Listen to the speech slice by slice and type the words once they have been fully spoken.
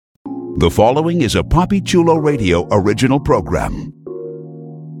The following is a Papi Chulo Radio original program.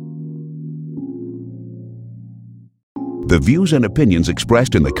 The views and opinions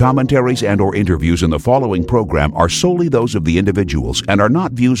expressed in the commentaries and/or interviews in the following program are solely those of the individuals and are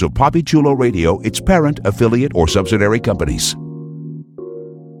not views of Papi Chulo Radio, its parent, affiliate, or subsidiary companies.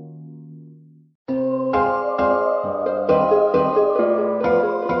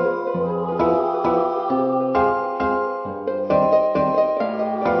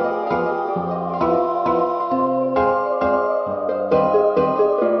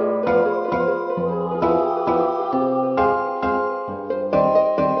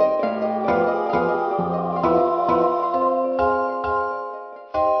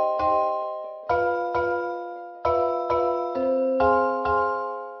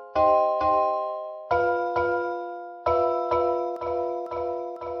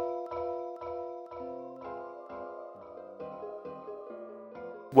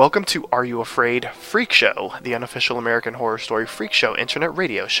 Welcome to Are You Afraid? Freak Show, the unofficial American Horror Story Freak Show internet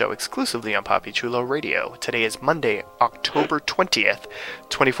radio show exclusively on Papi Chulo Radio. Today is Monday, October 20th,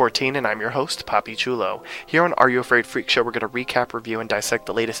 2014, and I'm your host, Papi Chulo. Here on Are You Afraid? Freak Show, we're going to recap, review, and dissect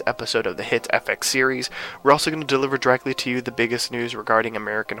the latest episode of the hit FX series. We're also going to deliver directly to you the biggest news regarding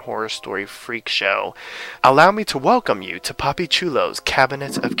American Horror Story Freak Show. Allow me to welcome you to Papi Chulo's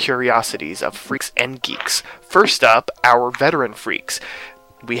Cabinet of Curiosities of Freaks and Geeks. First up, our veteran freaks.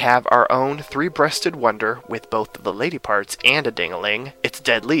 We have our own three-breasted wonder with both the lady parts and a ding-a-ling. It's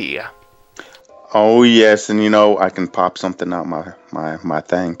Dead Lee. Oh yes, and you know I can pop something out my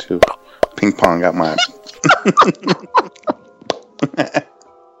thing too. Ping pong out my.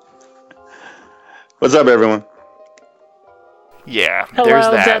 What's up, everyone? Yeah, hello, there's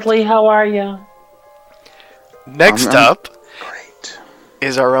that. Deadly. How are you? Next up Great.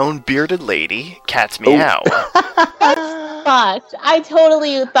 is our own bearded lady, Cat's Meow. Fucked. I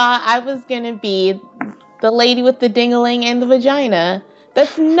totally thought I was gonna be the lady with the ding-a-ling and the vagina.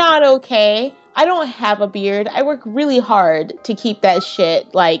 That's not okay. I don't have a beard. I work really hard to keep that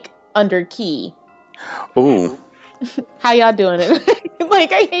shit, like, under key. Ooh. How y'all doing it?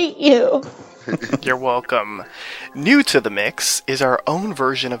 Like, I hate you. You're welcome. New to the mix is our own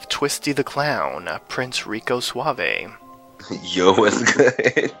version of Twisty the Clown, Prince Rico Suave. Yo, what's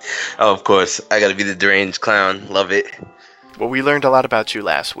good? Oh, of course, I gotta be the deranged clown. Love it. Well, we learned a lot about you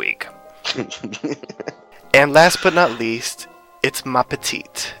last week. And last but not least, it's ma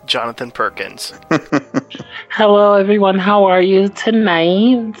petite, Jonathan Perkins. Hello, everyone. How are you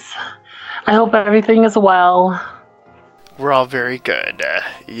tonight? I hope everything is well. We're all very good.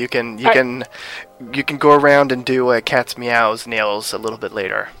 You can go around and do Cat's Meow's nails a little bit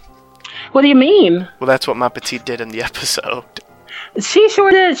later. What do you mean? Well, that's what ma petite did in the episode. She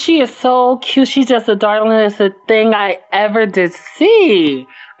sure did. She is so cute. She's just the darlingest thing I ever did see.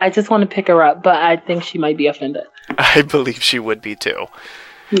 I just want to pick her up, but I think she might be offended. I believe she would be too.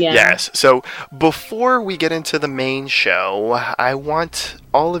 Yeah. Yes. So before we get into the main show, I want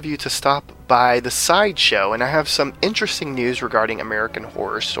all of you to stop by the sideshow, and I have some interesting news regarding American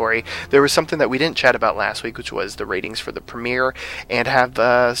Horror Story. There was something that we didn't chat about last week, which was the ratings for the premiere, and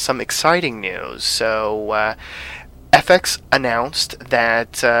have some exciting news. So FX announced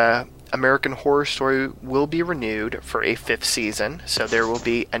that American Horror Story will be renewed for a 5th season. So there will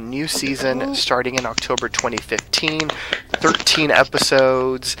be a new season starting in October 2015, 13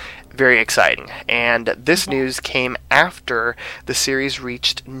 episodes. Very exciting. And this news came after the series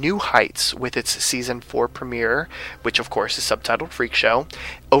reached new heights with its season 4 premiere, which of course is subtitled Freak Show.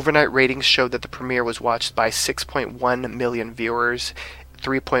 Overnight ratings showed that the premiere was watched by 6.1 million viewers,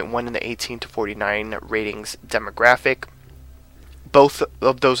 3.1 in the 18 to 49 ratings demographic. Both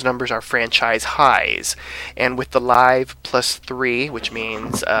of those numbers are franchise highs. And with the live plus 3, which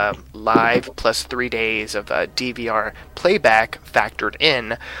means live plus 3 days of DVR playback factored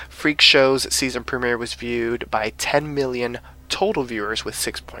in, Freak Show's season premiere was viewed by 10 million total viewers, with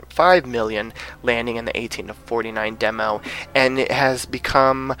 6.5 million landing in the 18 to 49 demo, and it has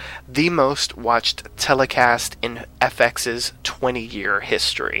become the most watched telecast in FX's 20-year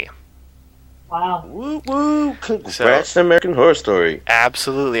history. Wow. Woo woo! Congrats to American Horror Story.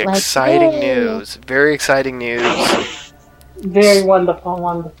 Absolutely Let's exciting go. news. Very exciting news. Very wonderful,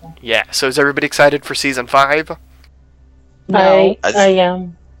 wonderful. Yeah, so is everybody excited for season 5? No. I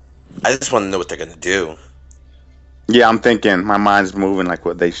am. I just want to know what they're gonna do. Yeah, I'm thinking. My mind's moving like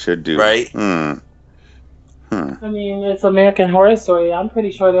what they should do. Right? Hmm. I mean, it's American Horror Story. I'm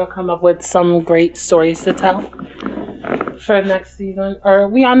pretty sure they'll come up with some great stories to tell for next season. Are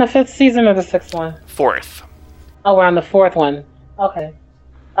we on the 5th season or the 6th one? 4th. Oh, we're on the 4th one. Okay.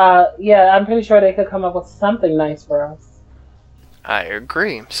 Yeah, I'm pretty sure they could come up with something nice for us. I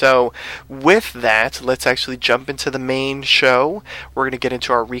agree. So, with that, let's actually jump into the main show. We're going to get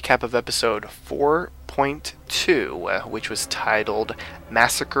into our recap of episode 4.2, which was titled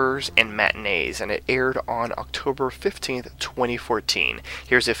Massacres and Matinees, and it aired on October 15th, 2014.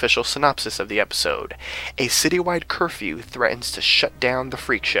 Here's the official synopsis of the episode. A citywide curfew threatens to shut down the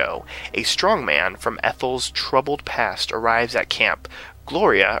freak show. A strongman from Ethel's troubled past arrives at camp.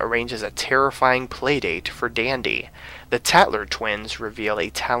 Gloria arranges a terrifying playdate for Dandy. The Tatler twins reveal a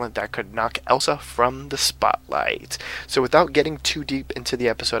talent that could knock Elsa from the spotlight. So without getting too deep into the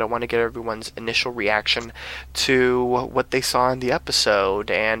episode, I want to get everyone's initial reaction to what they saw in the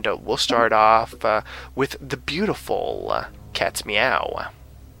episode. And we'll start off with the beautiful Cat's Meow.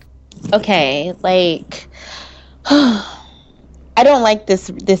 Okay, like... I don't like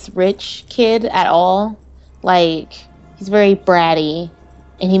this rich kid at all. Like, he's very bratty,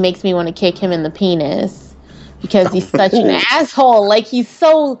 and he makes me want to kick him in the penis. Because he's such an asshole. Like, he's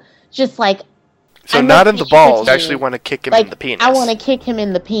so just like... So not in the balls. I actually want to kick him in the penis. I want to kick him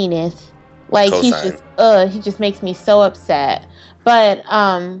in the penis. Like, he just makes me so upset. But,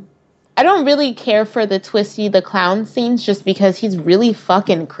 I don't really care for the Twisty the Clown scenes just because he's really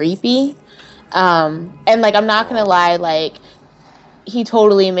fucking creepy. And, like, I'm not gonna lie, like, he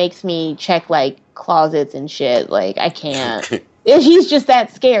totally makes me check, like, closets and shit. Like, I can't. He's just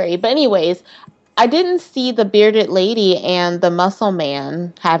that scary. But anyways... I didn't see the bearded lady and the muscle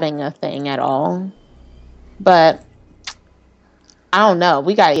man having a thing at all. But I don't know.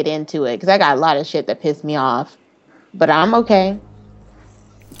 We got to get into it because I got a lot of shit that pissed me off. But I'm okay.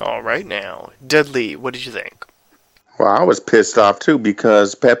 All right now. Dudley, what did you think? Well, I was pissed off too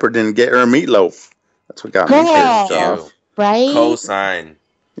because Pepper didn't get her meatloaf. That's what got me pissed off. Right? Cosign.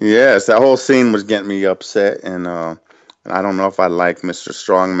 Yes, that whole scene was getting me upset. And I don't know if I like Mr.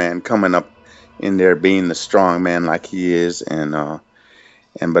 Strongman coming up in there being the strong man like he is, but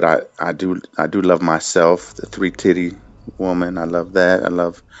I do love myself, the 3-titty woman. I love that. I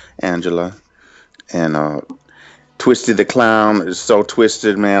love Angela, and Twisty the Clown is so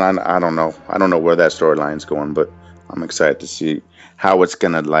twisted, man. I don't know where that storyline's going, but I'm excited to see how it's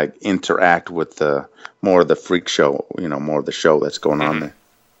gonna like interact with the more of the freak show, more of the show that's going on there.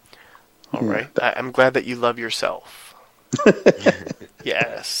 All right, I'm glad that you love yourself.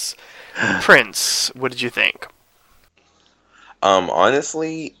 Yes. Prince, what did you think?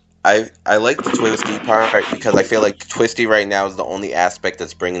 Honestly, I like the Twisty part because I feel like Twisty right now is the only aspect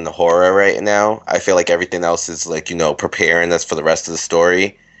that's bringing the horror right now. I feel like everything else is like, preparing us for the rest of the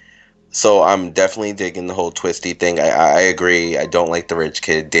story. So I'm definitely digging the whole Twisty thing. I agree. I don't like the rich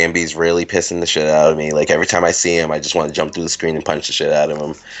kid. Danby's really pissing the shit out of me. Like every time I see him, I just want to jump through the screen and punch the shit out of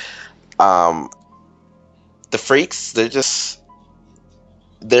him. The freaks,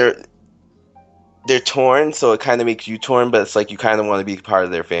 they're torn, so it kind of makes you torn, but it's like you kind of want to be part of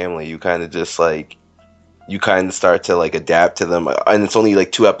their family. You kind of just like, you kind of start to like adapt to them, and it's only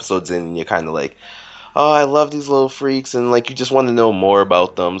like 2 episodes in, and you're kind of like, oh, I love these little freaks, and like you just want to know more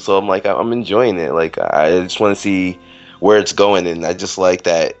about them. So I'm like, I'm enjoying it. Like I just want to see where it's going, and I just like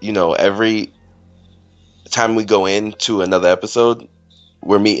that. Every time we go into another episode,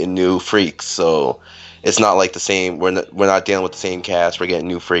 we're meeting new freaks. So. It's not like the same. We're not dealing with the same cast. We're getting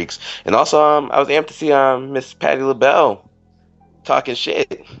new freaks, and also I was amped to see Miss Patti LaBelle talking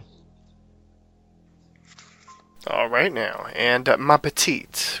shit. All right now, and Ma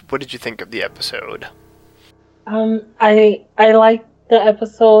Petite, what did you think of the episode? I liked the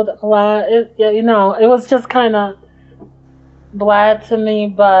episode a lot. It was just kind of bland to me,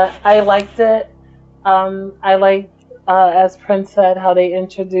 but I liked it. I liked. As Prince said, how they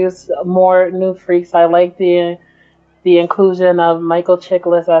introduced more new freaks. I like the inclusion of Michael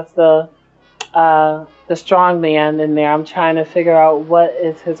Chiklis as the strong man in there. I'm trying to figure out what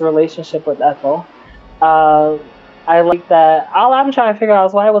is his relationship with Ethel. I like that. All I'm trying to figure out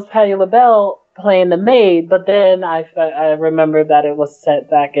is why was Patti LaBelle playing the maid, but then I remembered that it was set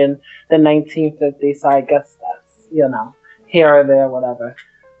back in the 1950s, so I guess that's, here or there, whatever.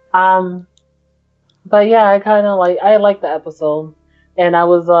 But yeah, I like the episode, and I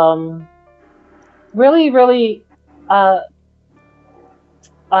was really, really I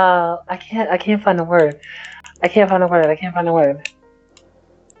can't find the word.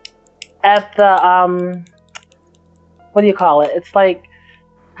 At the what do you call it? It's like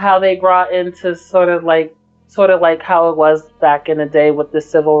how they brought into sort of like how it was back in the day with the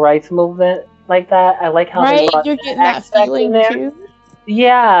civil rights movement, like that. I like how they brought you're getting that feeling too.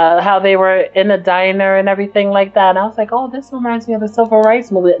 Yeah, how they were in a diner and everything like that. And I was like, oh, this reminds me of the civil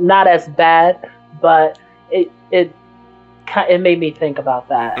rights movement. Not as bad, but it made me think about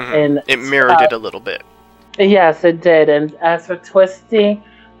that. Mm-hmm. And it mirrored it a little bit. Yes, it did. And as for Twisty,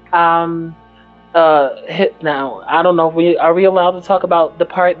 um, now I don't know if we allowed to talk about the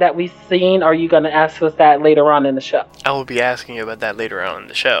part that we've seen, or are you gonna ask us that later on in the show? I will be asking you about that later on in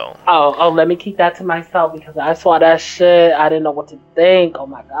the show. Oh, let me keep that to myself because I saw that shit. I didn't know what to think. Oh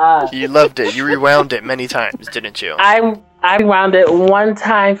my god. You loved it. You rewound it many times, didn't you? I rewound it one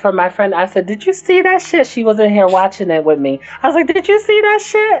time for my friend. I said, "Did you see that shit?" She was in here watching it with me. I was like, "Did you see that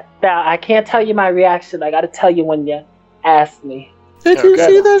shit?" Now I can't tell you my reaction. I got to tell you when you ask me. Did you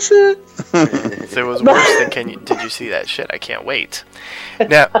see that shit? So it was worse than did you see that shit? I can't wait.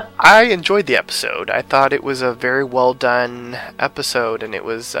 Now, I enjoyed the episode. I thought it was a very well done episode, and it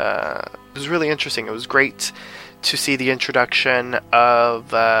was really interesting. It was great to see the introduction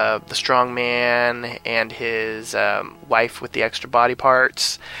of the strong man and his wife with the extra body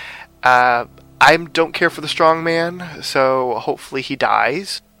parts. I don't care for the strong man, so hopefully he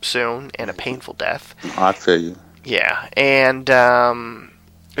dies soon and a painful death. I feel you. Yeah, and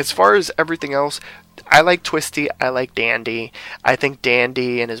as far as everything else, I like Twisty, I like Dandy. I think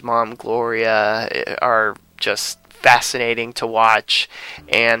Dandy and his mom Gloria are just fascinating to watch,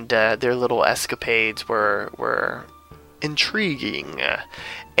 and their little escapades were intriguing.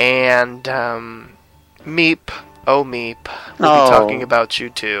 And Meep, oh Meep, we'll be talking about you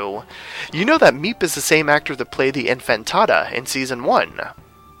too. You know that Meep is the same actor that played the Infantata in season 1.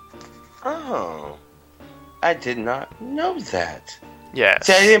 Oh. I did not know that. Yes.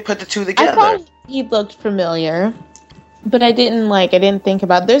 See, I didn't put the two together. I thought he looked familiar, but I didn't think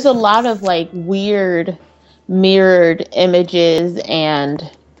about. There's a lot of weird mirrored images, and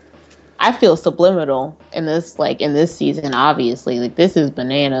I feel subliminal in this season. Obviously, this is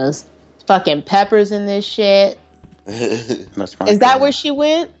bananas. Fucking Pepper's in this shit. That's is that where she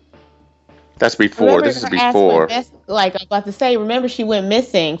went? That's before. Remember this is before. I'm about to say, remember she went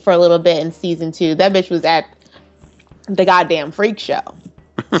missing for a little bit in season 2. That bitch was at the goddamn freak show.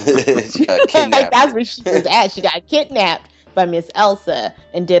 She got kidnapped. That's where she was at. She got kidnapped by Miss Elsa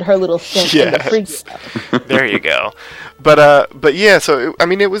and did her little stint in the freak show. There you go. But yeah, so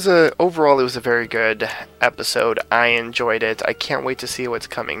overall it was a very good episode. I enjoyed it. I can't wait to see what's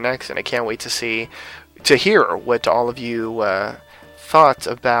coming next, and I can't wait to hear what all of you thought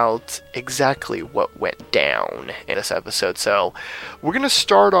about exactly what went down in this episode. So we're going to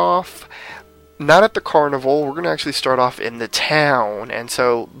start off not at the carnival. We're going to actually start off in the town. And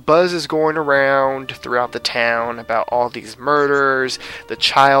so Buzz is going around throughout the town about all these murders, the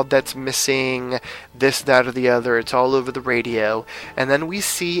child that's missing, this, that, or the other. It's all over the radio. And then we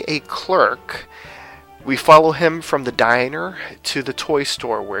see a clerk. We follow him from the diner to the toy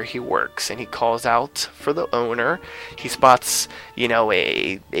store where he works, and he calls out for the owner. He spots,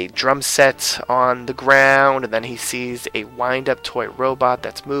 a drum set on the ground, and then he sees a wind-up toy robot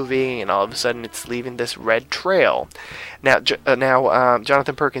that's moving, and all of a sudden it's leaving this red trail. Now,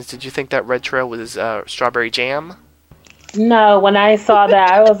 Jonathan Perkins, did you think that red trail was strawberry jam? No, when I saw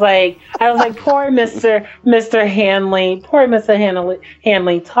that, I was like, poor Mr. Hanley,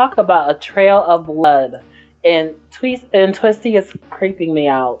 Hanley. Talk about a trail of blood, and Twisty is creeping me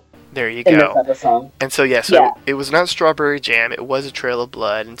out. There you in go. This episode. And so it was not strawberry jam; it was a trail of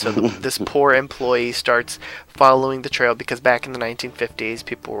blood. And so this poor employee starts following the trail because back in the 1950s,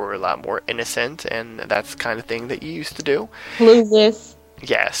 people were a lot more innocent, and that's the kind of thing that you used to do. Clueless.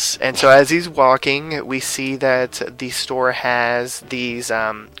 Yes, and so as he's walking, we see that the store has these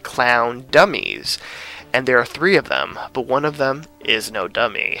clown dummies, and there are 3 of them, but one of them is no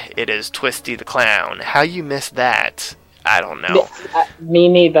dummy. It is Twisty the Clown. How you missed that, I don't know. Me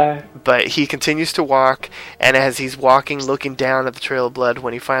neither. But he continues to walk, and as he's walking, looking down at the trail of blood,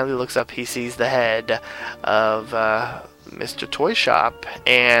 when he finally looks up, he sees the head of Mr. Toy Shop,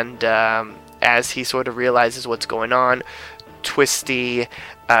 and as he sort of realizes what's going on, Twisty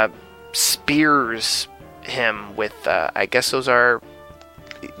spears him with I guess those are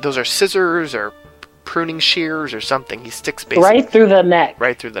scissors or pruning shears or something. He sticks basically right through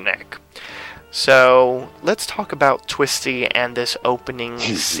the neck. So let's talk about Twisty and this opening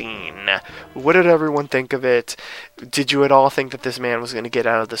scene. What did everyone think of it? Did you at all think that this man was going to get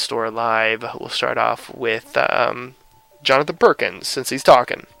out of the store alive? We'll start off with Jonathan Perkins, since he's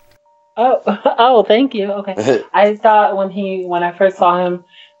talking. Oh, thank you. Okay. I thought when I first saw him,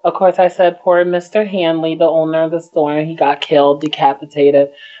 of course, I said poor Mr. Hanley, the owner of the store, and he got killed,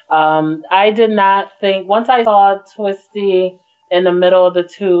 decapitated. I did not think, once I saw Twisty in the middle of the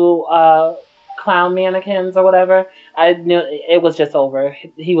 2 clown mannequins or whatever, I knew it was just over.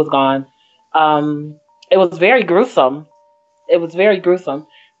 He was gone. It was very gruesome.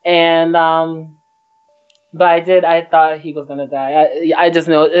 And, but I thought he was going to die. I just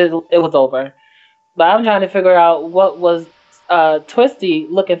knew it was over. But I'm trying to figure out what was Twisty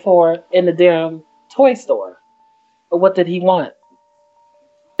looking for in the damn toy store. Or what did he want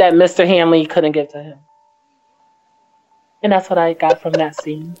that Mr. Hanley couldn't give to him? And that's what I got from that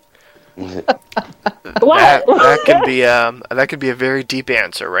scene. What? That could be a very deep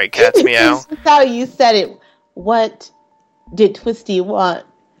answer, right, Cat's Meow? That's how you said it. What did Twisty want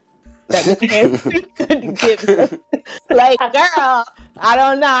that Mr. Hanley couldn't give him? Like, girl, I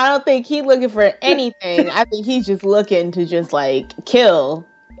don't know. I don't think he's looking for anything. I think he's just looking to just like kill.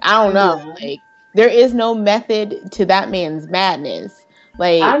 I don't know. Like, there is no method to that man's madness.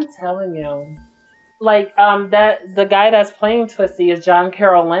 Like, I'm telling you. Like, that the guy that's playing Twisty is John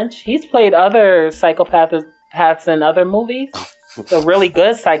Carroll Lynch. He's played other psychopaths in other movies. A really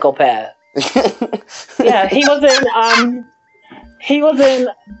good psychopath. Yeah, he was in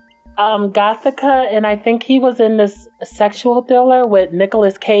Gothica, and I think he was in this sexual thriller with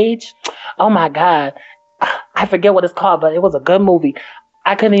Nicolas Cage. Oh my God, I forget what it's called, but it was a good movie.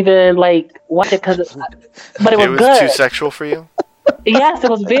 I couldn't even watch it but it was good. Too sexual for you? Yes, it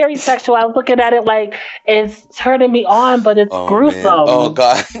was very sexual. I was looking at it like it's turning me on, but it's gruesome. Man. Oh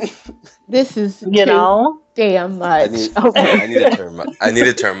God, this is damn much. I need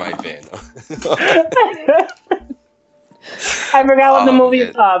to turn my fan on. I forgot what the movie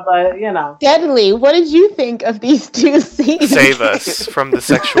is called, but Deadly, what did you think of these two scenes? Save us from the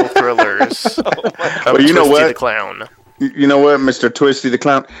sexual thrillers of Twisty the Clown. You know what, Mr. Twisty the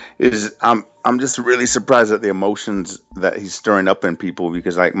Clown is. I'm just really surprised at the emotions that he's stirring up in people,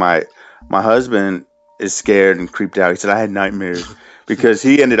 because my husband is scared and creeped out. He said I had nightmares because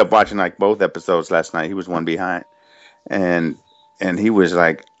he ended up watching both episodes last night. He was one behind, and he was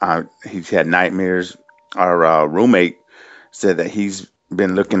he had nightmares. Our roommate said that he's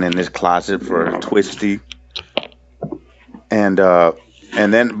been looking in his closet for Twisty, and then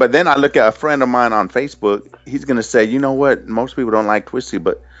I look at a friend of mine on Facebook. He's gonna say, you know what? Most people don't like Twisty,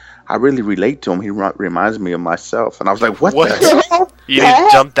 but I really relate to him. He reminds me of myself. And I was like, what? You need to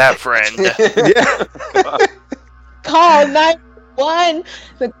dump that friend. Yeah. Call 911.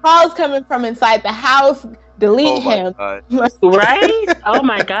 The call's coming from inside the house. Delete him. Right? Oh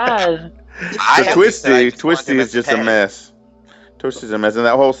my God. Twisty is just a mess. Twisty's a mess. And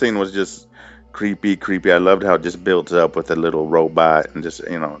that whole scene was just creepy. I loved how it just builds up with a little robot and just,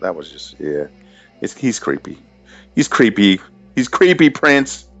 that was just, yeah. He's creepy. He's creepy,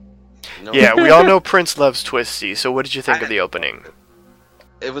 Prince. No. Yeah, we all know Prince loves Twisty. So what did you think of the opening?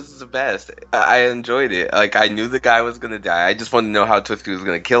 It was the best. I enjoyed it. I knew the guy was gonna die. I just wanted to know how Twisty was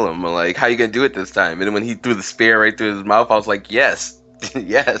gonna kill him. How you gonna do it this time? And then when he threw the spear right through his mouth, I was like, yes.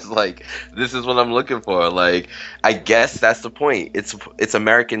 Yes, this is what I'm looking for. I guess that's the point. It's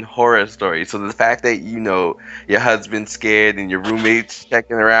American Horror Story. So the fact that your husband's scared and your roommate's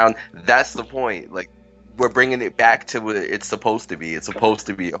checking around, that's the point. We're bringing it back to what it's supposed to be. It's supposed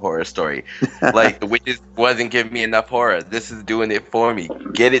to be a horror story. The witches wasn't giving me enough horror. This is doing it for me.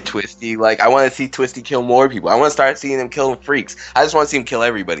 Get it, Twisty. I want to see Twisty kill more people. I want to start seeing him killing freaks. I just want to see him kill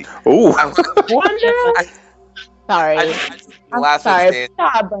everybody. Ooh. Sorry. I'm sorry.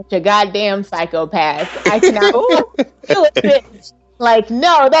 A bunch of goddamn psychopaths. I cannot do it.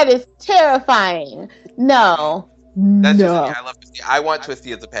 No, that is terrifying. No. That's just I love Twisty. I want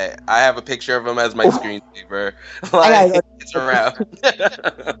Twisty as a pet. I have a picture of him as my screensaver. It's around.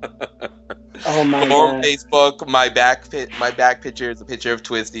 Oh my God. On Facebook, my back picture is a picture of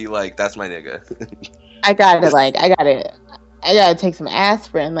Twisty. That's my nigga. I gotta take some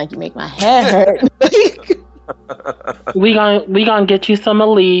aspirin. You make my head hurt. We gonna get you some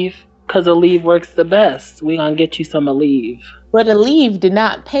Aleve, because Aleve works the best. We gonna get you some Aleve. But Aleve did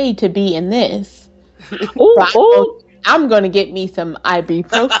not pay to be in this. Ooh. I'm gonna get me some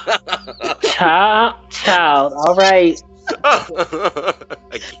ibuprofen. Child. All right.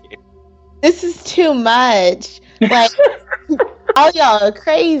 This is too much. All y'all are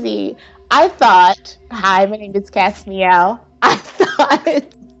crazy. I thought. Hi, my name is Cass Meow. I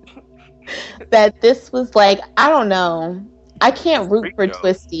thought that this was I don't know. I can't root for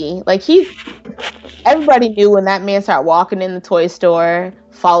Twisty. Everybody knew when that man started walking in the toy store,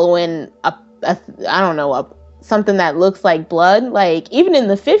 following something that looks like blood. Even in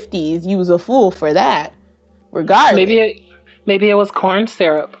the 50s, you was a fool for that. Regardless. Maybe it was corn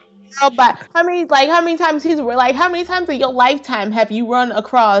syrup. But how many times how many times in your lifetime have you run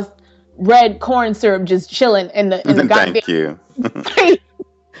across red corn syrup just chilling in the goddamn? Thank you.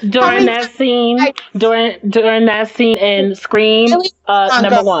 During that scene in Scream,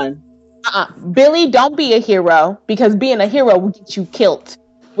 number one. Billy, don't be a hero, because being a hero will get you killed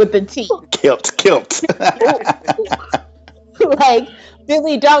with the T. Kilt.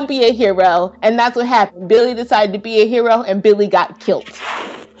 Billy, don't be a hero. And that's what happened. Billy decided to be a hero, and Billy got killed.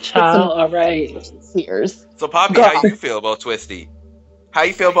 Child, all right. Tears. So, Poppy, how you feel about Twisty? How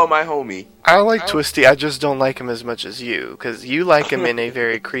you feel about my homie? I like Twisty, I just don't like him as much as you, because you like him in a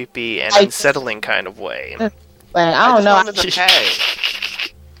very creepy and unsettling kind of way. Like, I don't know.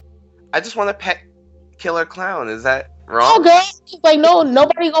 I just want a pet killer clown. Is that Oh, wrong? girl. Like, no,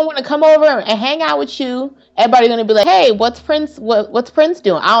 nobody gonna want to come over and hang out with you. Everybody gonna be like, hey, what's Prince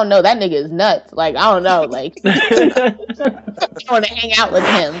doing? I don't know. That nigga is nuts. Like, I don't know. Like, I want to hang out with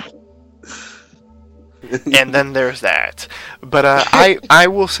him. And then there's that. But I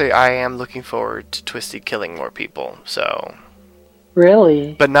will say I am looking forward to Twisty killing more people, so...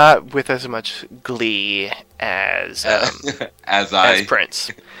 Really? But not with as much glee as as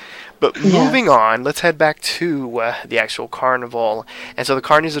Prince. But moving on, let's head back to the actual carnival. And so the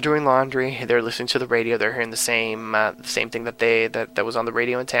carnies are doing laundry. They're listening to the radio. They're hearing the same thing that was on the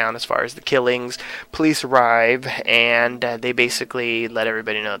radio in town as far as the killings. Police arrive, and they basically let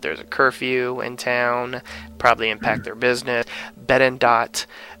everybody know that there's a curfew in town. Probably impact their business. Bet and Dot.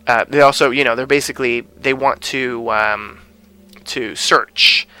 They also, they want to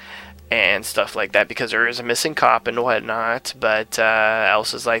search and stuff like that because there is a missing cop and whatnot, but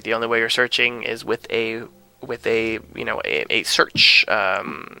Elsa's like, the only way you're searching is with a search,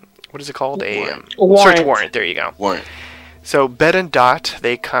 what is it called? Search warrant. There you go. Warrant. So Bet and Dot,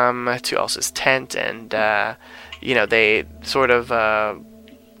 they come to Elsa's tent and they sort of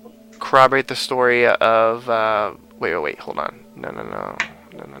corroborate the story of wait, hold on. No,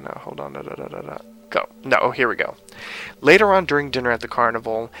 hold on. Go. No, here we go. Later on during dinner at the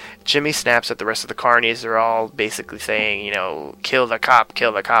carnival, Jimmy snaps at the rest of the carnies. They're all basically saying, kill the cop,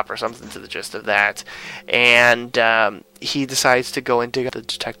 or something to the gist of that. And he decides to go and dig up the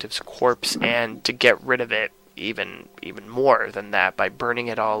detective's corpse and to get rid of it even more than that by burning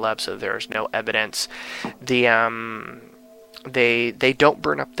it all up so there's no evidence. They don't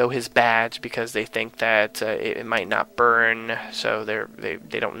burn up though his badge because they think that it might not burn, so they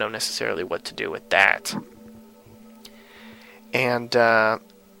don't know necessarily what to do with that. And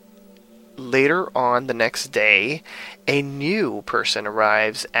later on the next day, a new person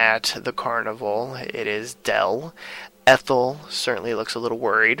arrives at the carnival. It is Del. Ethel certainly looks a little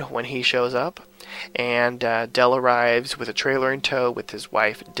worried when he shows up. And Del arrives with a trailer in tow with his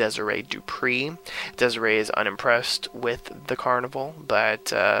wife, Desiree Dupree. Desiree is unimpressed with the carnival,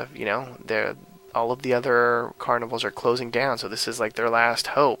 but, all of the other carnivals are closing down, so this is like their last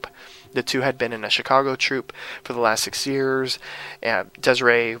hope. The two had been in a Chicago troupe for the last 6 years.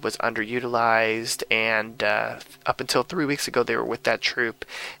 Desiree was underutilized, and up until 3 weeks ago, they were with that troupe,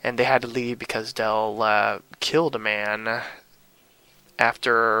 and they had to leave because Del killed a man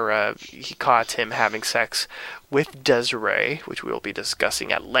after he caught him having sex with Desiree, which we will be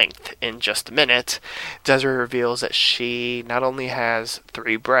discussing at length in just a minute. Desiree reveals that she not only has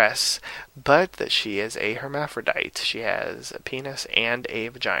 3 breasts, but that she is a hermaphrodite. She has a penis and a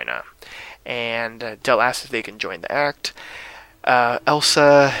vagina. And Del asks if they can join the act.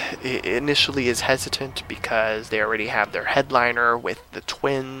 Elsa initially is hesitant because they already have their headliner with the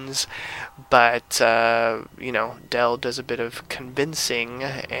twins, but Del does a bit of convincing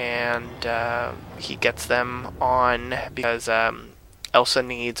and he gets them on because Elsa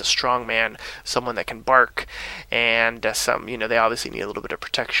needs a strong man, someone that can bark, and they obviously need a little bit of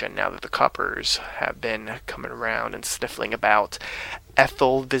protection now that the coppers have been coming around and sniffling about.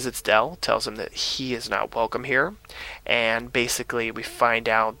 Ethel visits Del, tells him that he is not welcome here, and basically we find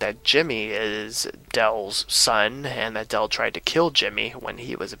out that Jimmy is Del's son, and that Del tried to kill Jimmy when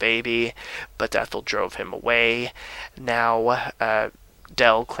he was a baby, but Ethel drove him away. Now,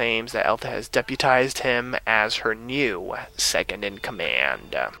 Del claims that Ethel has deputized him as her new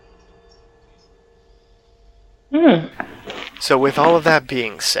second-in-command. So with all of that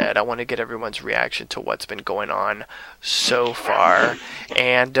being said, I want to get everyone's reaction to what's been going on so far.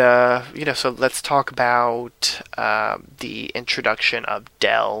 And, so let's talk about the introduction of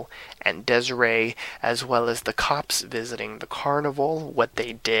Del and Desiree, as well as the cops visiting the carnival, what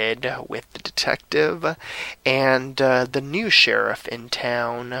they did with the detective, and the new sheriff in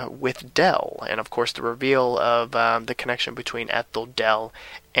town with Del, and of course the reveal of the connection between Ethel, Del,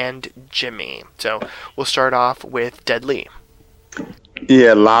 and Jimmy. So we'll start off with Dead Lee.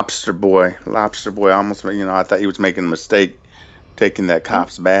 Yeah, Lobster Boy. Almost, I thought he was making a mistake taking that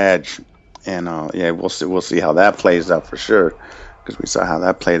cop's badge, and we'll see how that plays out for sure, because we saw how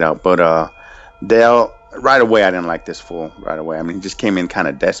that played out. But Del, right away, I didn't like this fool. Right away, I mean, he just came in kind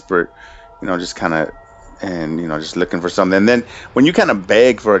of desperate, just kind of, and just looking for something. And then when you kind of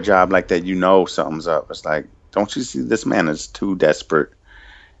beg for a job like that, something's up. It's like, don't you see this man is too desperate?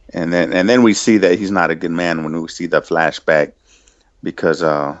 And then we see that he's not a good man when we see the flashback, because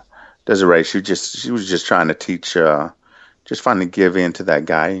Desiree, she was just trying to teach, just trying to give in to that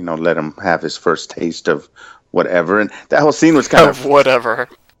guy, let him have his first taste of whatever. And that whole scene was kind of whatever.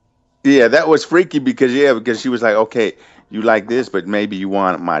 Yeah, that was freaky because she was like, okay, you like this, but maybe you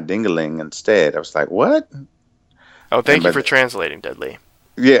want my ding-a-ling instead. I was like, what? Oh, thank you for translating, Dudley.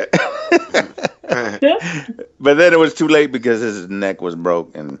 Yeah. But then it was too late because his neck was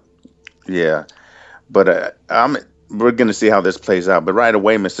broke, and yeah. But we're gonna see how this plays out. But right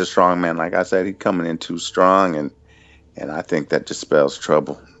away, Mr. Strongman, like I said, he's coming in too strong, and I think that just spells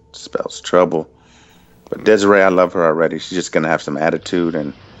trouble. But Desiree, I love her already. She's just gonna have some attitude,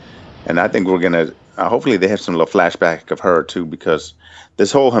 and I think we're gonna hopefully they have some little flashback of her too, because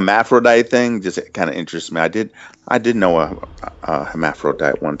this whole hermaphrodite thing just kind of interests me. I did know a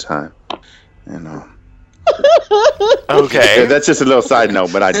hermaphrodite one time, Okay. That's just a little side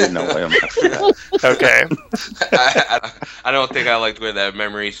note, but I did know him. Okay. I don't think I liked where that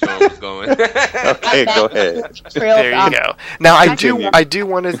memory storm was going. Okay, go ahead. There you go. Now, I do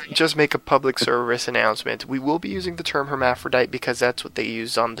want to just make a public service announcement. We will be using the term hermaphrodite because that's what they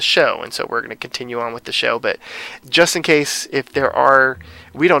use on the show, and so we're going to continue on with the show. But just in case, if there are,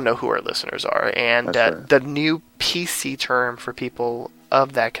 we don't know who our listeners are, and right. The new PC term for people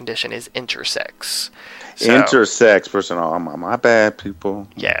of that condition is intersex. So, Intersex, first of all, my bad, people.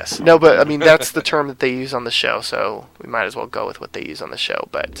 Yes. No, but I mean, that's the term that they use on the show, so we might as well go with what they use on the show.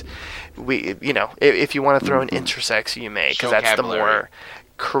 But if you want to throw in intersex, you may, because that's the more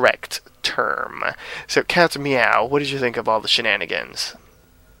correct term. So, Captain Meow, what did you think of all the shenanigans?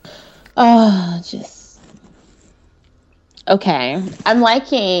 Okay. I'm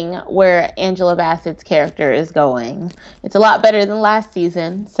liking where Angela Bassett's character is going. It's a lot better than last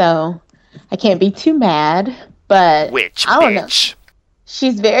season, so I can't be too mad, but Witch I don't bitch. know.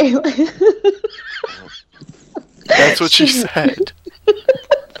 She's very That's what she said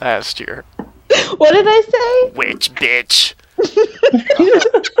last year. What did I say? Witch bitch.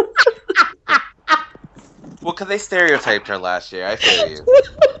 Well, because they stereotyped her last year. I feel you.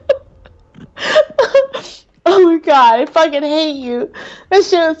 Oh my god, I fucking hate you. That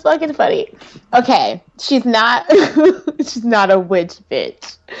shit was fucking funny. Okay, she's not she's not a witch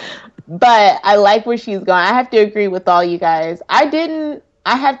bitch. But I like where she's going. I have to agree with all you guys. I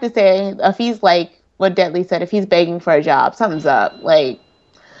have to say, if he's like what Deadly said, if he's begging for a job, something's up. Like,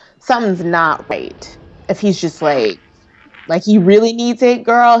 something's not right. If he's just like he really needs it,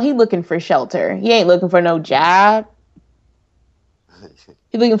 girl, he looking for shelter. He ain't looking for no job.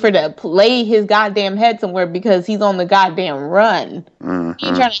 He's looking for to lay his goddamn head somewhere because he's on the goddamn run. Mm-hmm. He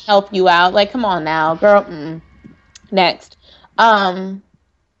ain't trying to help you out. Like, come on now, girl. Next.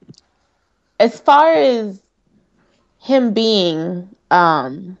 As far as him being,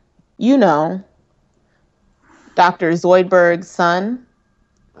 Dr. Zoidberg's son.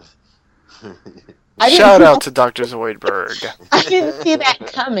 Shout out to Dr. Zoidberg. I didn't see that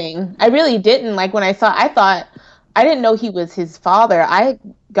coming. I really didn't. Like, when I thought, I didn't know he was his father. I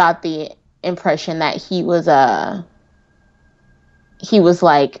got the impression that he was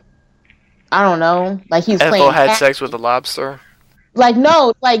like, I don't know, like he was Ethel playing. had sex with a lobster.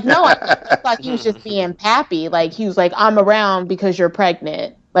 No. I thought he was just being pappy. Like, he was like, I'm around because you're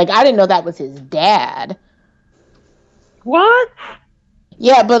pregnant. Like, I didn't know that was his dad. What?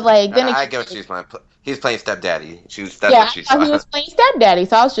 Yeah, but like then I get what she's playing. He's playing stepdaddy. That's yeah, what she saw. he was playing stepdaddy.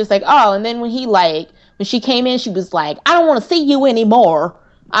 So I was just like, oh. And then when she came in, she was like, I don't want to see you anymore.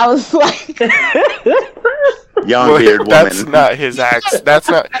 I was like, young beard woman. That's not his accent. That's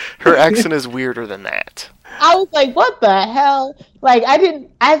not her accent. Is weirder than that. I was like, what the hell? Like,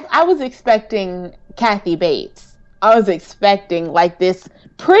 I was expecting Kathy Bates. I was expecting like this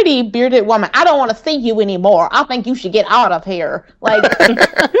pretty bearded woman. I don't want to see you anymore. I think you should get out of here. Like,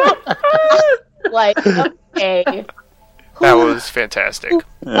 like, okay. That was fantastic.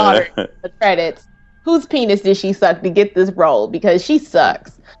 The credits. Whose penis did she suck to get this role? Because she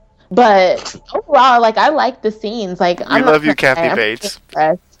sucks. But overall, like, I like the scenes. Like, We love you, Kathy Bates.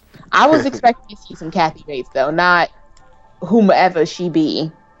 I was expecting to see some Kathy Bates, though, not whomever she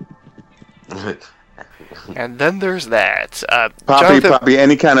be. And then there's that. Poppy,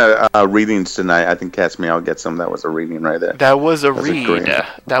 any kind of readings tonight? I think Catch Me I'll get some. That was a reading right there. That was a read.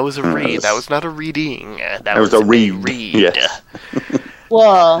 That was a read. That was not a reading. That was a read. Yes.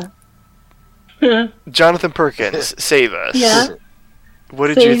 Well, Jonathan Perkins, save us. Yeah. What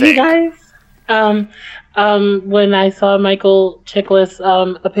did you think? You guys? When I saw Michael Chiklis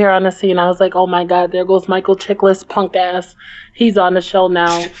appear on the scene, I was like, oh my god, there goes Michael Chiklis, punk ass. He's on the show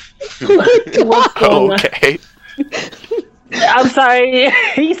now. What's going on? Okay. I'm sorry.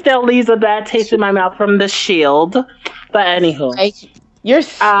 He still leaves a bad taste in my mouth from The Shield. But anywho, Like, you're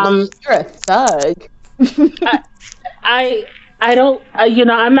a thug. I don't.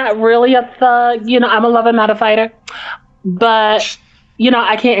 I'm not really a thug. I'm a lover, not a fighter. But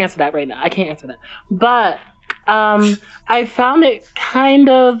I can't answer that right now. I can't answer that. But I found it kind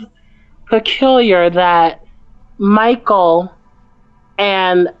of peculiar that Michael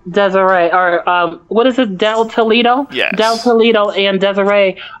and Desiree, or what is it, Del Toledo? Yes. Del Toledo and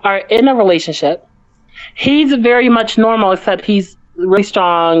Desiree are in a relationship. He's very much normal, except he's really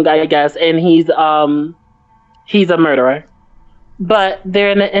strong, I guess, and he's a murderer. But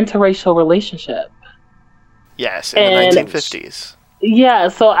they're in an interracial relationship. Yes, in the 1950s. Yeah,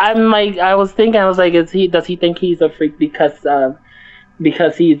 so I was like, does he think he's a freak because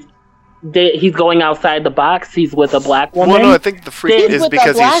he's going outside the box? He's with a black woman. Well, no, I think the freak is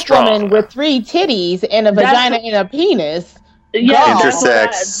because he's strong. He's with a black woman with 3 titties and a vagina and a penis. Yeah,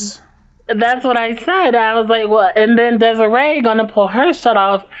 intersex. That's what I said. I was like, well, and then Desiree gonna pull her shirt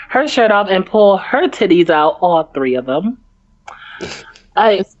off, and pull her titties out, all 3 of them.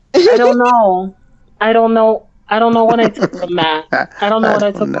 I don't know. I don't know what I took from that. From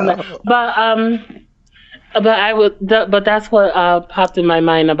that. But that's what popped in my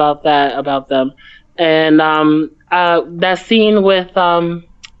mind about them. And that scene with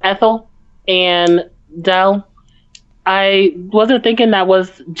Ethel and Del, I wasn't thinking that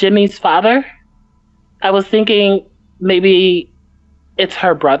was Jimmy's father. I was thinking maybe it's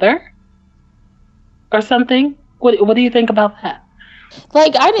her brother or something. What do you think about that?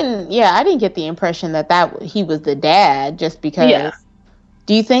 Like, I didn't get the impression that he was the dad just because. Yeah.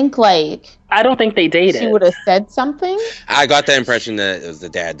 Do you think, like... I don't think they dated. She would have said something? I got the impression that it was the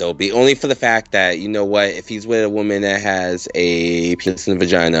dad, though. Only for the fact that, you know what, if he's with a woman that has a penis and a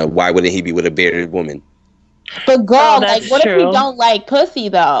vagina, why wouldn't he be with a bearded woman? But girl, what if he don't like pussy,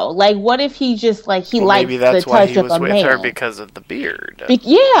 though? Like, what if he just, like, he likes the touch of a man? Maybe that's why he was with her, because of the beard.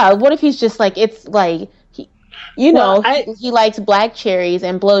 Yeah, what if he's just, like, it's, like... he likes black cherries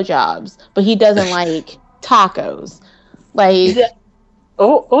and blowjobs, but he doesn't like tacos. Like,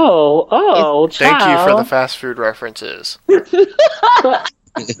 Thank you for the fast food references.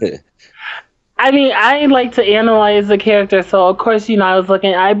 I mean, I like to analyze the character, so of course, I was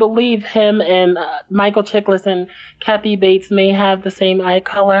looking. I believe him and Michael Chiklis and Kathy Bates may have the same eye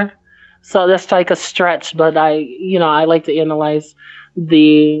color, so that's like a stretch. But I like to analyze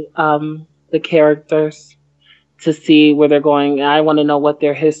the characters to see where they're going. I want to know what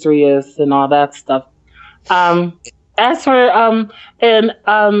their history is and all that stuff. As for and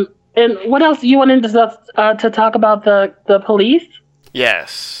what else you wanted to talk about the police?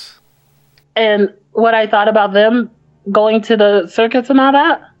 Yes. And what I thought about them going to the circus and all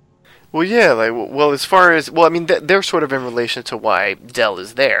that. Well, yeah, as far as I mean, they're sort of in relation to why Del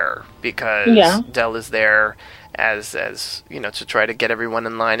is there, because Del is there as to try to get everyone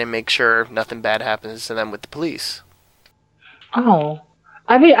in line and make sure nothing bad happens to them with the police. Oh,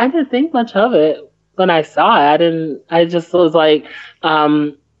 I mean, I didn't think much of it when I saw it. I just was like,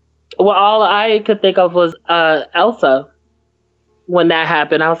 all I could think of was Elsa. When that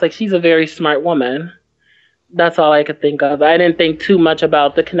happened, I was like, she's a very smart woman. That's all I could think of. I didn't think too much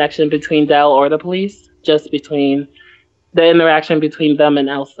about the connection between Del or the police, just between the interaction between them and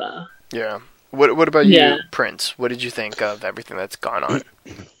Elsa. Yeah. What about you, Prince? What did you think of everything that's gone on?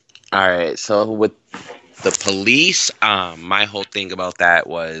 All right, so with the police, my whole thing about that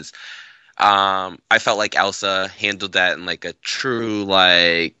was I felt like Elsa handled that in like a true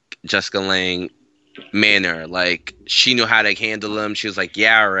like Jessica Lange manner. Like, she knew how to handle them. She was like,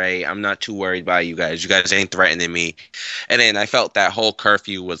 yeah, right, I'm not too worried about you guys ain't threatening me. And then I felt that whole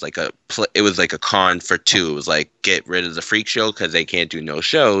curfew was like a con for 2. It was like, get rid of the freak show because they can't do no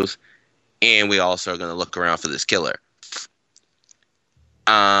shows, and we also are going to look around for this killer.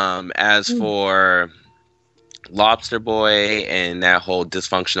 As for Lobster Boy and that whole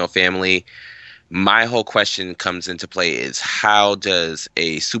dysfunctional family, my whole question comes into play is, how does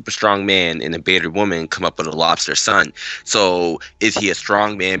a super strong man and a bearded woman come up with a lobster son? So is he a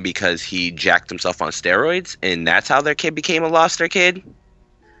strong man because he jacked himself on steroids and that's how their kid became a lobster kid?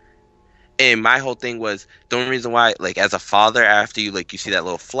 And my whole thing was, the only reason why, like, as a father, after you see that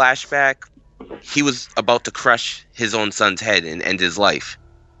little flashback, he was about to crush his own son's head and end his life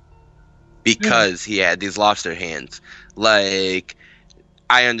because he had these lobster hands. Like,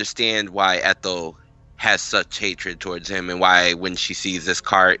 I understand why Ethel has such hatred towards him and why when she sees this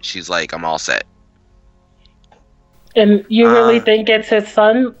cart, she's like, I'm all set. And you really think it's his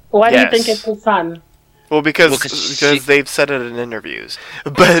son? Why do you think it's his son? Well, because she, they've said it in interviews,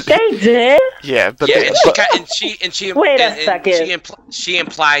 but They did. yeah, but yeah, they, and she Wait a second. she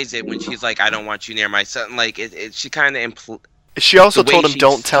implies it when she's like, "I don't want you near my son." Like she kind of she also the way told him, she's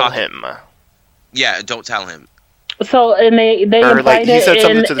 "Don't tell talking- him." Yeah, don't tell him. So, and they Or implied like he it said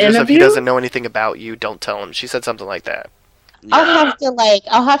something in to the gist of, "He interviews? doesn't know anything about you. Don't tell him." She said something like that. I'll have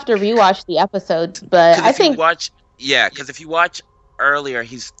to rewatch the episodes, but I think because if you watch earlier,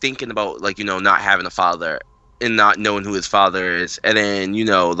 he's thinking about like not having a father and not knowing who his father is, and then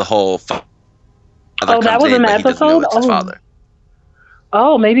the whole father that was in the but he doesn't know episode? it's his father.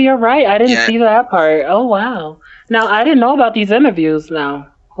 Oh, maybe you're right. I didn't Yeah. see that part. Oh, wow. Now, I didn't know about these interviews now.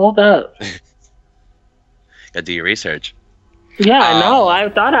 Hold up. Gotta do your research. Yeah, I know. I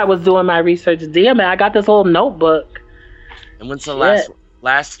thought I was doing my research. Damn it, I got this whole notebook. And when's the Shit.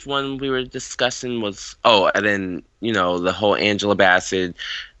 last one we were discussing was and then the whole Angela Bassett.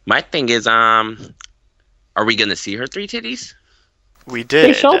 My thing is are we gonna see her 3 titties? We did.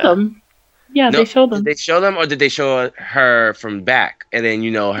 They showed them. Yeah, No, they showed them. Did they show them or did they show her from back and then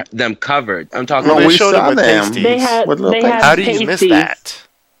them covered? I'm talking No, They about. we showed saw him with them. pasties. They had. What little They thing? had. How do you miss pasties. that?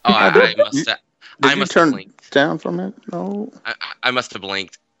 Oh, I Did must have. Did I you must turn have blinked. down from it? No. I must have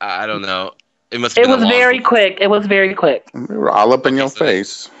blinked. I don't know. It must have It been was a long very blink. quick. It was very quick. We were all up in your so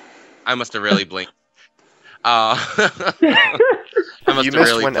face. I must have really blinked. I must You have missed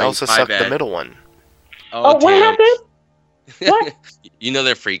really when blinked. Elsa My sucked bad. the middle one. Oh, what damn. happened? What?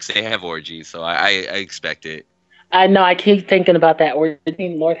 They're freaks. They have orgies, so I expect it. I know. I keep thinking about that word.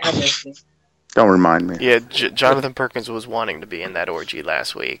 Lord have mercy. Don't remind me. Yeah, Jonathan Perkins was wanting to be in that orgy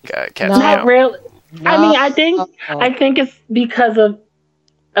last week. Cat's No. Not meow. really. I mean, I No. think it's because of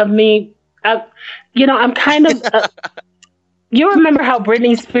me. I'm kind of. You remember how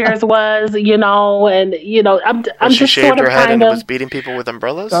Britney Spears was, and I'm When she just shaved sort of her head kind and of. was beating people with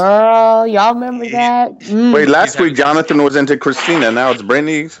umbrellas. Girl, y'all remember that? Wait, last He's week Jonathan was into Christina. Now it's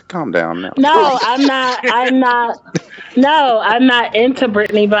Brittany. Calm down now. No, I'm not. No, I'm not into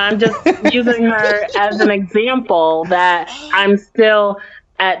Britney, but I'm just using her as an example that I'm still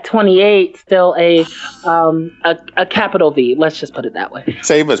at 28, still a capital V. Let's just put it that way.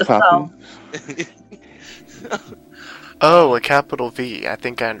 Save us, Poppy. Oh, a capital V. I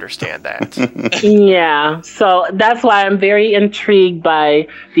think I understand that. Yeah, so that's why I'm very intrigued by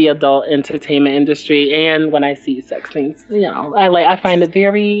the adult entertainment industry, and when I see sex things, I find it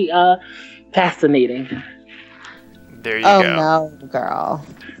very fascinating. There you Oh go. no, girl.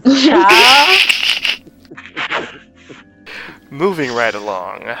 Child? Moving right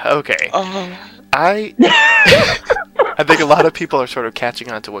along. Okay. Oh. I think a lot of people are sort of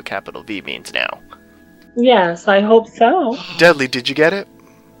catching on to what capital V means now. Yes, I hope so. Deadly, did you get it?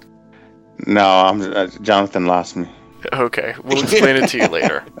 No, Jonathan lost me. Okay, we'll explain it to you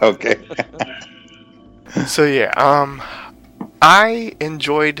later. Okay. So yeah, I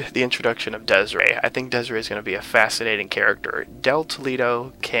enjoyed the introduction of Desiree. I think Desiree is going to be a fascinating character. Del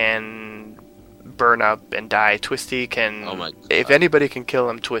Toledo can burn up and die. Twisty can... Oh my God. If anybody can kill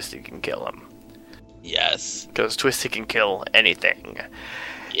him, Twisty can kill him. Yes. Because Twisty can kill anything.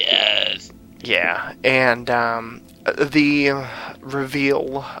 Yes. Yeah, and the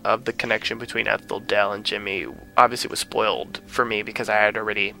reveal of the connection between Ethel, Del, and Jimmy obviously was spoiled for me because I had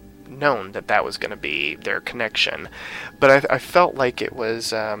already known that was going to be their connection. But I felt like it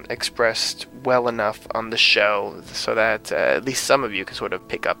was expressed well enough on the show so that at least some of you could sort of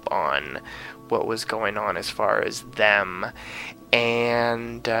pick up on what was going on as far as them.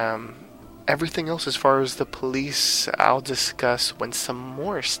 And everything else as far as the police, I'll discuss when some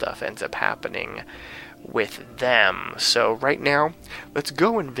more stuff ends up happening with them. So right now, let's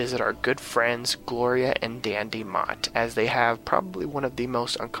go and visit our good friends Gloria and Dandy Mott, as they have probably one of the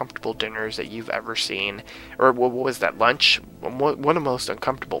most uncomfortable dinners that you've ever seen. Or what was that, lunch? One of the most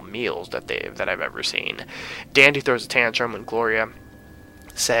uncomfortable meals that I've ever seen. Dandy throws a tantrum when Gloria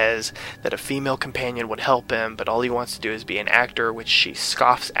says that a female companion would help him, but all he wants to do is be an actor, which she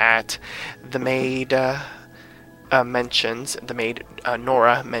scoffs at. The maid Nora mentions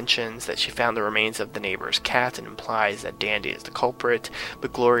that she found the remains of the neighbor's cat and implies that Dandy is the culprit,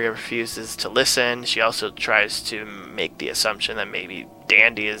 but Gloria refuses to listen. She also tries to make the assumption that maybe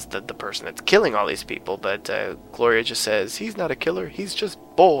Dandy is the person that's killing all these people, but Gloria just says he's not a killer, he's just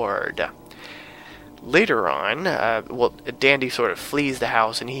bored. Later on, Dandy sort of flees the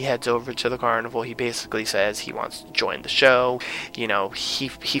house and he heads over to the carnival. He basically says he wants to join the show. He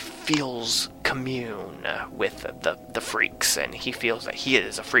feels commune with the freaks, and he feels that he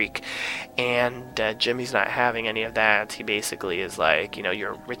is a freak. And Jimmy's not having any of that. He basically is like,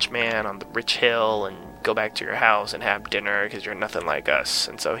 you're a rich man on the rich hill, and go back to your house and have dinner because you're nothing like us.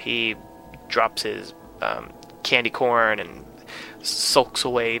 And so he drops his candy corn and sulks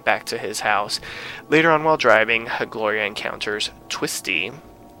away back to his house. Later on, while driving, Gloria encounters Twisty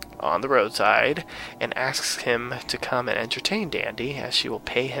on the roadside and asks him to come and entertain Dandy, as she will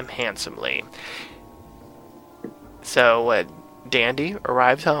pay him handsomely. So Dandy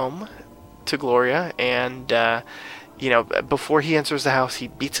arrives home to Gloria, and before he enters the house, he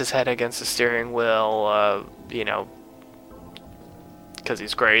beats his head against the steering wheel, because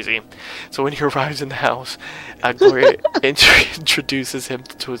he's crazy. So when he arrives in the house, Gloria introduces him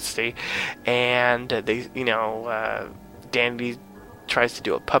to Twisty, and they, Dandy tries to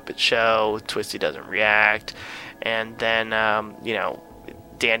do a puppet show. Twisty doesn't react, and then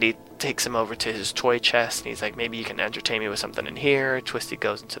Dandy takes him over to his toy chest, and he's like, maybe you can entertain me with something in here. Twisty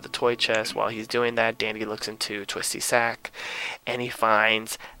goes into the toy chest. While he's doing that, Dandy looks into Twisty's sack, and he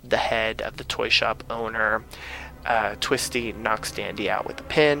finds the head of the toy shop owner. Twisty knocks Dandy out with a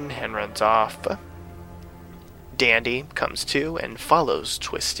pin and runs off. Dandy comes to and follows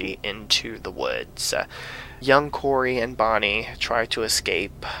Twisty into the woods. Young Corey and Bonnie try to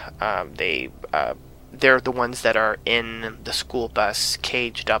escape. They're the ones that are in the school bus,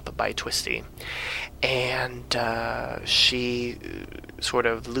 caged up by Twisty. And she sort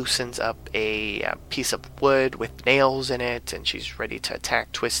of loosens up a piece of wood with nails in it, and she's ready to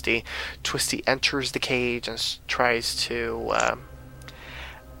attack Twisty. Twisty enters the cage and tries to,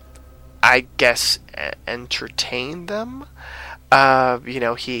 I guess, entertain them.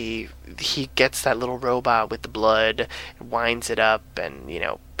 He gets that little robot with the blood, winds it up, and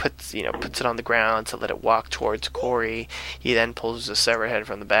puts it on the ground to let it walk towards Corey. He then pulls the severed head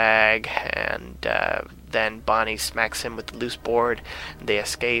from the bag, and then Bonnie smacks him with the loose board. They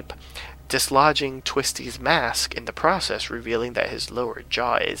escape, dislodging Twisty's mask in the process, revealing that his lower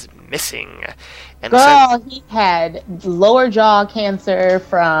jaw is missing. And he had lower jaw cancer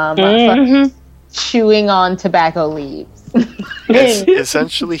from chewing on tobacco leaves.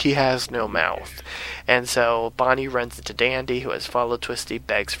 Essentially, he has no mouth. And so Bonnie runs into Dandy, who has followed Twisty,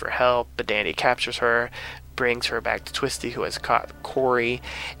 begs for help, but Dandy captures her, brings her back to Twisty, who has caught Corey,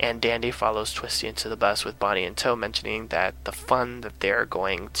 and Dandy follows Twisty into the bus with Bonnie in tow, mentioning that the fun that they're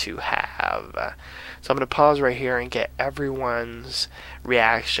going to have. So I'm going to pause right here and get everyone's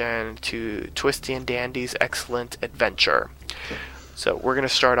reaction to Twisty and Dandy's excellent adventure. So we're going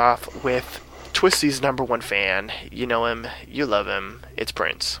to start off with Twisty's number one fan. You know him, you love him. It's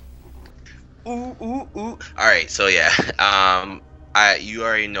Prince. Ooh. All right, so yeah, you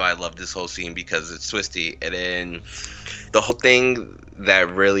already know I love this whole scene because it's Twisty, and then the whole thing that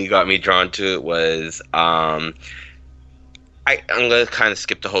really got me drawn to it was I'm gonna kind of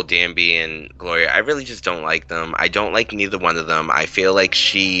skip the whole Danby and Gloria. I really just don't like them. I don't like neither one of them. I feel like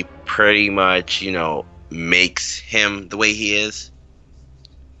she pretty much, makes him the way he is.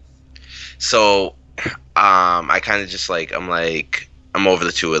 So, I kind of just I'm over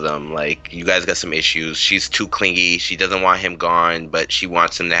the two of them. Like, you guys got some issues. She's too clingy. She doesn't want him gone, but she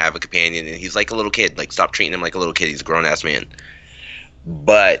wants him to have a companion. And he's like a little kid. Like, stop treating him like a little kid. He's a grown-ass man.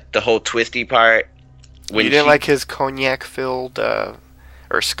 But the whole Twisty part... You didn't like his cognac-filled,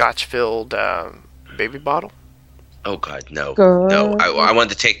 or scotch-filled baby bottle? Oh, God, no. Girl. No. I wanted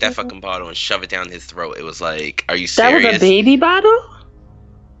to take that fucking bottle and shove it down his throat. It was like, are you serious? That was a baby bottle?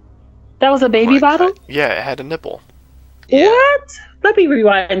 That was a baby bottle? God. Yeah, it had a nipple. Yeah. What? Let me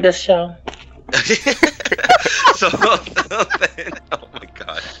rewind this show. So then, oh my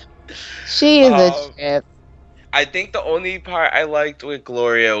god. She is a trip. I think the only part I liked with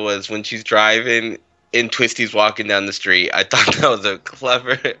Gloria was when she's driving and Twisty's walking down the street. I thought that was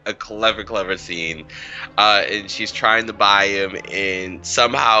a clever scene. And she's trying to buy him, and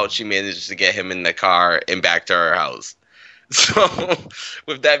somehow she manages to get him in the car and back to her house. So,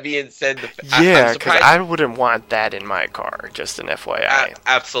 with that being said, yeah, because I wouldn't want that in my car. Just an FYI.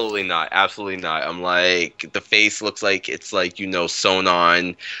 Absolutely not. I'm like, the face looks like it's like sewn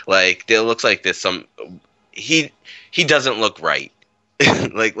on. Like, it looks like there's some. He doesn't look right.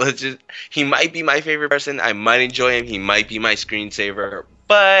 Like, he might be my favorite person. I might enjoy him. He might be my screensaver,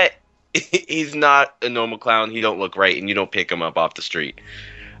 but he's not a normal clown. He don't look right, and you don't pick him up off the street.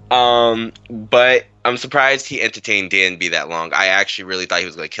 But I'm surprised he entertained Danby that long. I actually really thought he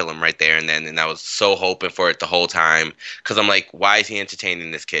was going to kill him right there and then, and I was so hoping for it the whole time, because I'm like, why is he entertaining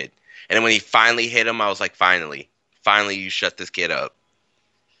this kid? And then when he finally hit him, I was like, finally you shut this kid up.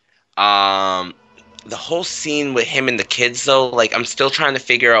 The whole scene with him and the kids, though, like, I'm still trying to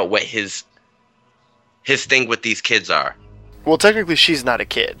figure out what his thing with these kids are. Well, technically, she's not a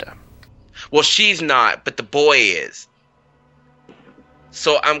kid. Well, she's not, but the boy is.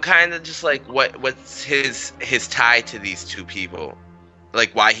 So I'm kind of just like, what's his tie to these two people?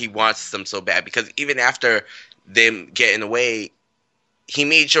 like why he wants them so bad. Because even after them getting away, he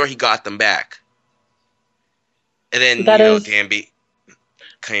made sure he got them back. And then Danby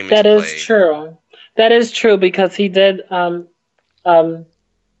came into play. That is true. That is true because he did.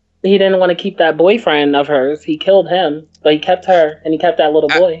 He didn't want to keep that boyfriend of hers. He killed him, but he kept her, and he kept that little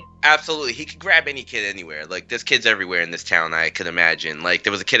boy. Absolutely. He could grab any kid anywhere. Like, there's kids everywhere in this town, I could imagine. Like,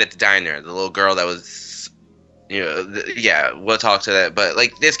 there was a kid at the diner, the little girl that was, we'll talk to that. But,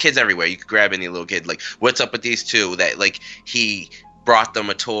 like, there's kids everywhere. You could grab any little kid. Like, what's up with these two that, like, he brought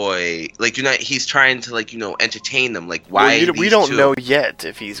them a toy? Like, he's trying to, like, entertain them. Like, why we don't know yet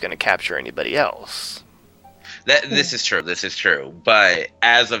if he's going to capture anybody else. This is true. But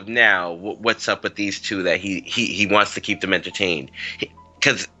as of now, what's up with these two that he wants to keep them entertained?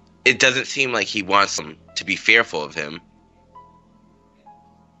 Because it doesn't seem like he wants them to be fearful of him.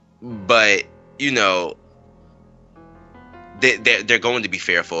 But, they're going to be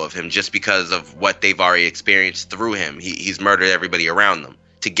fearful of him just because of what they've already experienced through him. He's murdered everybody around them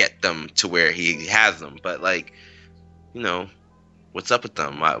to get them to where he has them. But, like, what's up with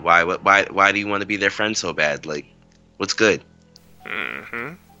them? Why do you want to be their friend so bad? Like, what's good?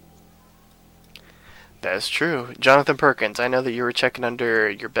 Mm-hmm. That's true. Jonathan Perkins, I know that you were checking under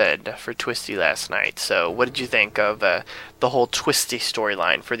your bed for Twisty last night. So what did you think of the whole Twisty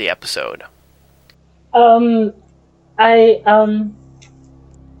storyline for the episode? Oh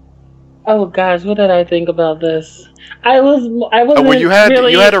gosh, what did I think about this? I wasn't well, you had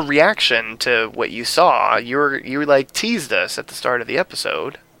really... a reaction to what you saw. You like teased us at the start of the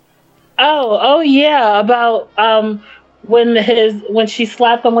episode. Oh yeah, about when she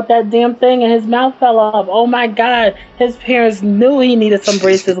slapped him with that damn thing and his mouth fell off. Oh my God, his parents knew he needed some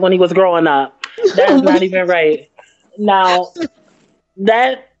braces when he was growing up. That's not even right. Now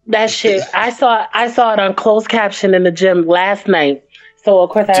that shit, I saw it on closed caption in the gym last night. So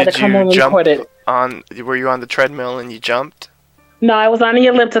of course I had to come home and record it. Were you on the treadmill and you jumped? No, I was on the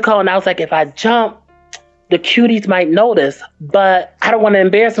elliptical and I was like, if I jump, the cuties might notice, but I don't want to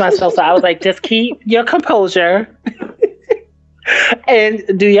embarrass myself. So I was like, just keep your composure and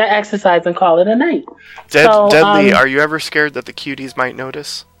do your exercise and call it a night. Deadly, are you ever scared that the cuties might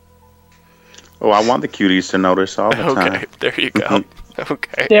notice? Oh, I want the cuties to notice all the time. Okay, there you go.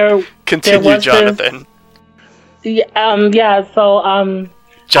 Okay. Continue, Jonathan.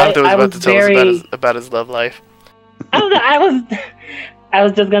 Jonathan was about to tell us about his love life. I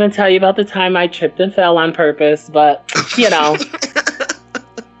was just gonna tell you about the time I tripped and fell on purpose, but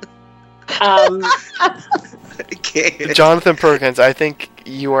Jonathan Perkins, I think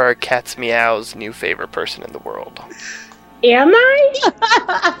you are Cat's Meow's new favorite person in the world. Am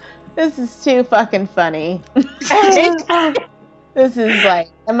I? This is too fucking funny. This is like,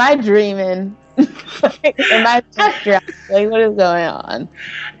 am I dreaming? Am I just drunk? Like, what is going on?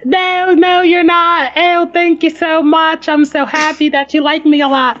 No, you're not. Oh, thank you so much. I'm so happy that you like me a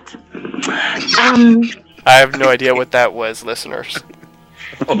lot. I have no idea what that was, listeners.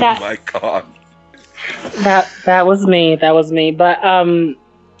 My God. That was me. But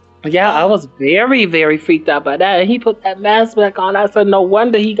yeah, I was very, very freaked out by that. And he put that mask back on. I said, no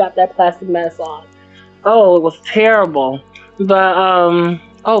wonder he got that plastic mask on. Oh, it was terrible. But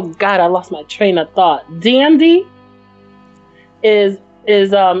oh God, I lost my train of thought. Dandy is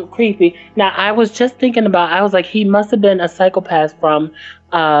creepy. Now I was just thinking about. I was like, he must have been a psychopath from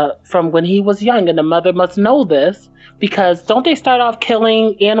when he was young, and the mother must know this because don't they start off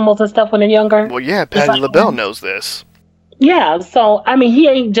killing animals and stuff when they're younger? Well, yeah, Patti LaBelle knows this. Yeah, so I mean, he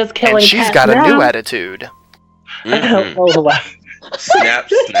ain't just killing. And she's got a new attitude. Mm-hmm. Oh, wow. Snap.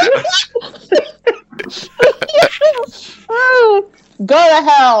 Go to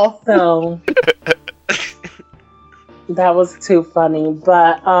hell. So that was too funny,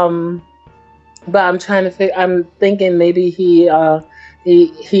 but I'm trying to I'm thinking maybe he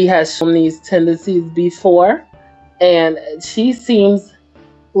has shown these tendencies before, and she seems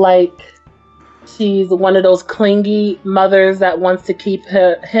like she's one of those clingy mothers that wants to keep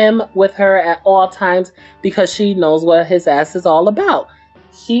him with her at all times because she knows what his ass is all about.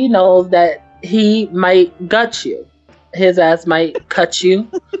 She knows that he might gut you. His ass might cut you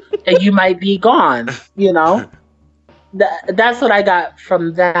and you might be gone, That's what I got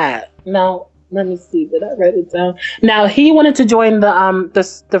from that. Now, let me see. Did I write it down? Now, he wanted to join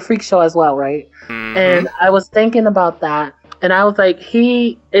the freak show as well, right? Mm-hmm. And I was thinking about that. And I was like,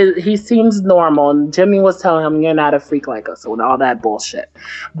 he seems normal. And Jimmy was telling him, you're not a freak like us and all that bullshit.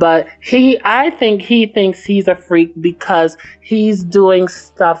 But I think he thinks he's a freak because he's doing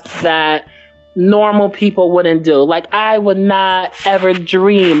stuff that normal people wouldn't do. Like, I would not ever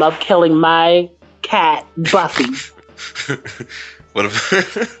dream of killing my cat, Buffy. What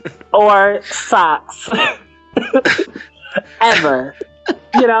if or socks. Ever.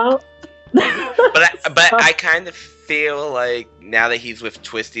 You know? But I kind of feel like now that he's with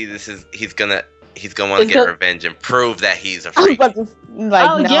Twisty, he's gonna want to get revenge and prove that he's a freak.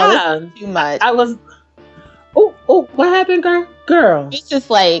 No, too much. I was. Oh, what happened, girl? It's just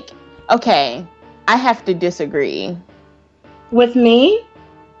like, okay, I have to disagree. With me?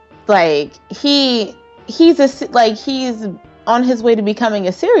 Like he's on his way to becoming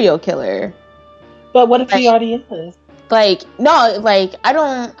a serial killer. But what if he already is? I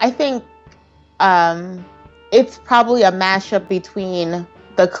think it's probably a mashup between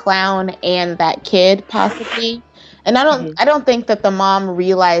the clown and that kid, possibly. And I don't think that the mom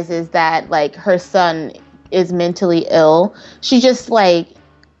realizes that like her son is mentally ill. She just like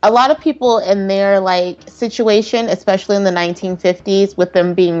a lot of people in their like situation, especially in the 1950s with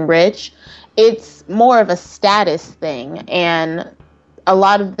them being rich, it's more of a status thing, and a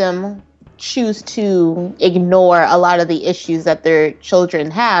lot of them choose to ignore a lot of the issues that their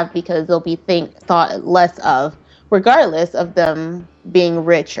children have because they'll be thought less of, regardless of them being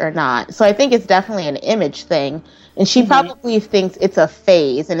rich or not. So I think it's definitely an image thing. And she probably thinks it's a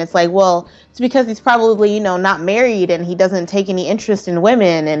phase. And it's like, well, it's because he's probably, not married and he doesn't take any interest in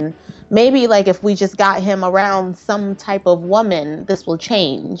women. And maybe like if we just got him around some type of woman, this will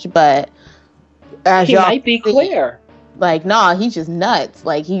change. But as he might be queer. Like, nah, he's just nuts.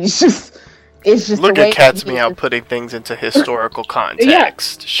 Like he's just... It's just look at Cat's Meow putting things into historical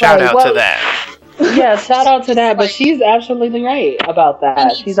context. Shout out to that. Yeah, shout out to that. But she's absolutely right about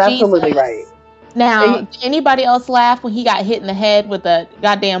that. She's absolutely right. Now, did anybody else laugh when he got hit in the head with a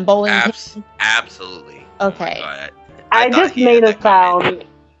goddamn bowling pin? Absolutely. Okay. Oh I just made a sound.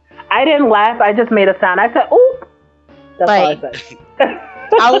 I didn't laugh. I just made a sound. I said, "Oop." That's all I said.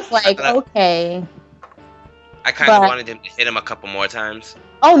 I was like, okay. I kind of wanted him to hit him a couple more times.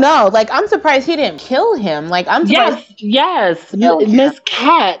 Oh no! Like I'm surprised he didn't kill him. Like I'm surprised. Yes, Miss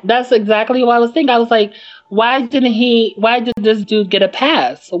Cat. That's exactly what I was thinking. I was like, why did this dude get a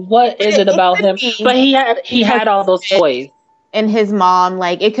pass? What is it about him? But he had all those toys. And his mom,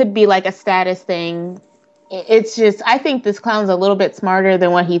 like it could be like a status thing. It's just I think this clown's a little bit smarter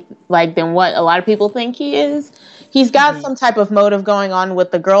than what a lot of people think he is. He's got some type of motive going on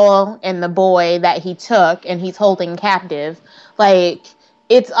with the girl and the boy that he took and he's holding captive. Like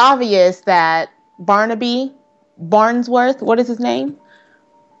it's obvious that Barnaby Barnsworth, what is his name?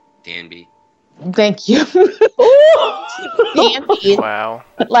 Danby. Thank you. Danby. Wow.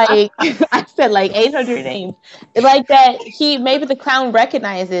 Like I said, like 800 names. Like that maybe the clown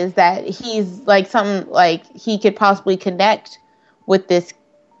recognizes that he's like he could possibly connect with this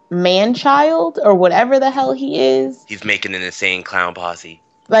man-child or whatever the hell he is. He's making an insane clown posse.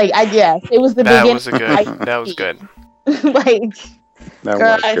 Like I guess it was the beginning. That was good. Like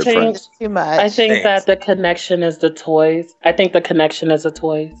Girl, I think it's too much. I think that the connection is the toys.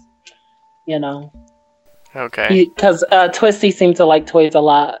 Okay. Because Twisty seems to like toys a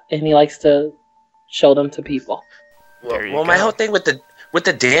lot, and he likes to show them to people. Well, my whole thing with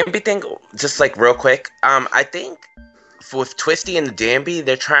the Danby thing, just like real quick, I think with Twisty and the Danby,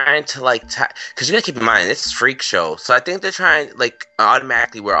 they're trying to like because you gotta keep in mind it's a freak show, so I think they're trying like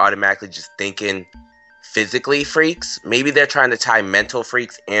we're automatically just thinking physically freaks. Maybe they're trying to tie mental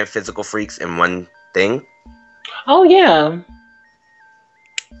freaks and physical freaks in one thing. Oh yeah,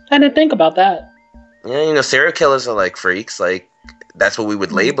 I didn't think about that. Yeah, serial killers are like freaks. Like that's what we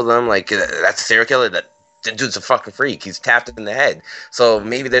would label them. Like that's a serial killer. That dude's a fucking freak. He's tapped in the head. So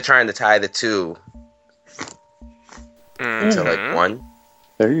maybe they're trying to tie the two to like one.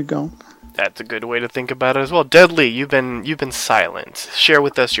 There you go. That's a good way to think about it as well. Deadly, you've been silent. Share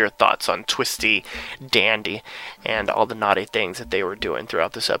with us your thoughts on Twisty, Dandy, and all the naughty things that they were doing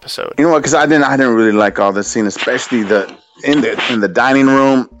throughout this episode. You know what? Because I didn't really like all this scene, especially in the dining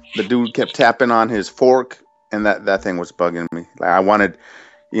room. The dude kept tapping on his fork, and that thing was bugging me. Like I wanted,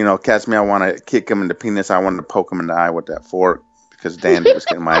 Cat's Meow, I want to kick him in the penis. I wanted to poke him in the eye with that fork because Dandy was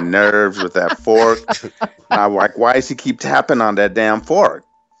getting my nerves with that fork. And I was like, why does he keep tapping on that damn fork?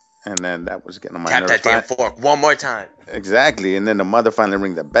 And then that was getting on my nerves. Tap that damn fork one more time. Exactly. And then the mother finally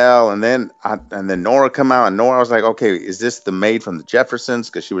ring the bell, and then Nora come out, and Nora was like, okay, is this the maid from the Jeffersons?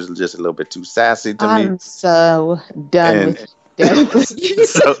 Because she was just a little bit too sassy to me. I'm so done with you.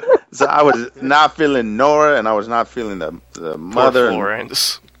 So I was not feeling Nora, and I was not feeling the mother. Poor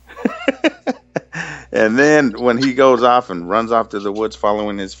Florence. And then when he goes off and runs off to the woods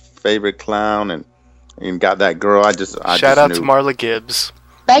following his favorite clown and got that girl, I just Shout out knew. to Marla Gibbs.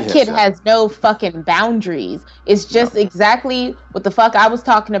 That kid has no fucking boundaries. It's just exactly what the fuck I was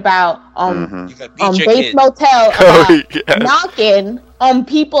talking about on Bates Motel about knocking on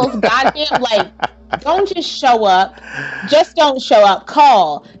people's goddamn, like, don't just show up. Just don't show up.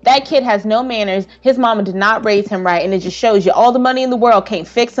 Call. That kid has no manners. His mama did not raise him right, and it just shows you all the money in the world can't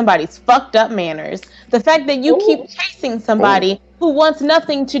fix somebody's fucked up manners. The fact that you keep chasing somebody who wants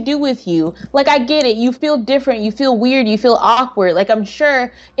nothing to do with you. Like, I get it. You feel different. You feel weird. You feel awkward. Like, I'm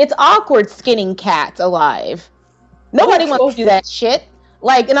sure it's awkward skinning cats alive. Nobody wants to do that shit.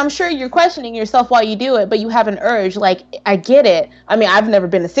 Like, and I'm sure you're questioning yourself while you do it, but you have an urge. Like, I get it. I mean, I've never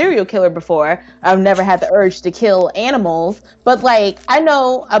been a serial killer before. I've never had the urge to kill animals. But, like, I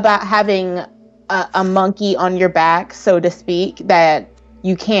know about having a monkey on your back, so to speak, that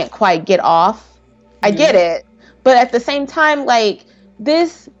you can't quite get off. I get it. But at the same time, like,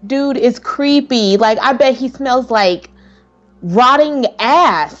 this dude is creepy. Like, I bet he smells like rotting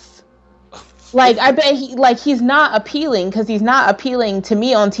ass. Like, I bet he's not appealing, because he's not appealing to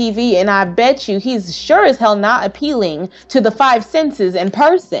me on TV, and I bet you he's sure as hell not appealing to the five senses in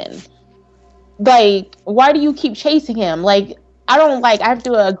person. Like, why do you keep chasing him? Like, I have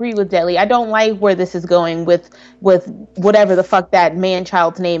to agree with Deli. I don't like where this is going with whatever the fuck that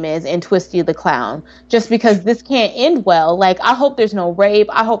man-child's name is in Twisty the Clown. Just because this can't end well. Like, I hope there's no rape.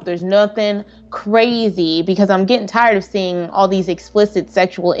 I hope there's nothing crazy, because I'm getting tired of seeing all these explicit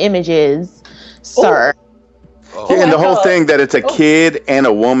sexual images, sir. And the whole thing that it's a kid and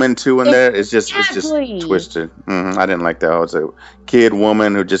a woman too in there is just twisted. I didn't like that. It's a kid,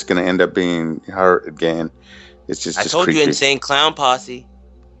 woman who just going to end up being hurt again. It's just I told creepy. you, insane clown posse.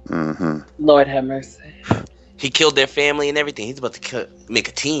 Lord have mercy. He killed their family and everything. He's about to make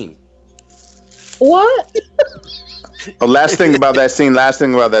a team. What? Last thing about that scene,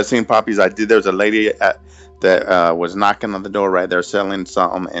 Poppies, there was a lady that was knocking on the door right there selling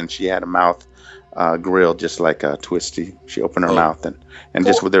something, and she had a mouth grill just like a Twisty. She opened her mouth and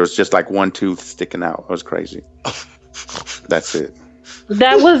just there was just like one tooth sticking out. It was crazy. That's it.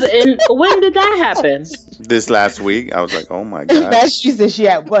 That was when did that happen? This last week. I was like, oh my god. That she said she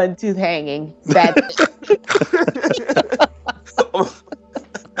had one tooth hanging. That's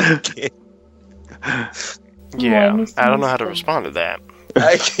it. Yeah, I don't know how to respond to that.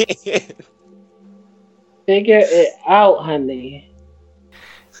 I can't. Figure it out, honey.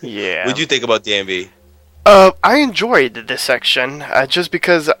 Yeah. What'd you think about DMV? I enjoyed this section, just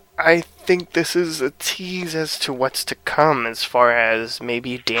because I think this is a tease as to what's to come, as far as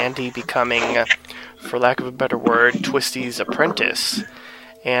maybe Dandy becoming, for lack of a better word, Twisty's apprentice,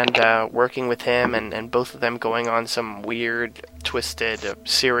 and working with him, and both of them going on some weird, twisted,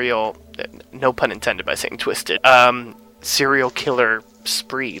 serial, no pun intended by saying twisted, serial killer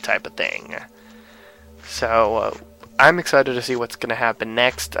spree type of thing. So, I'm excited to see what's going to happen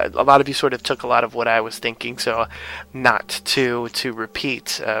next. A lot of you sort of took a lot of what I was thinking, so not to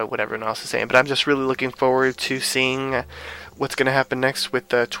repeat what everyone else is saying, but I'm just really looking forward to seeing what's going to happen next with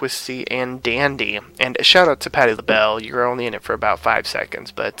Twisty and Dandy. And a shout out to Patti LaBelle. You're only in it for about 5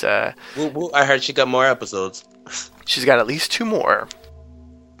 seconds, but I heard she got more episodes. She's got at least 2 more.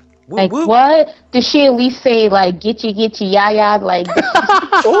 Like, what? Did she at least say, like, getcha, ya, like...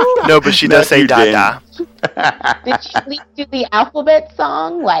 No, but she does say da-da. Did she at least do the alphabet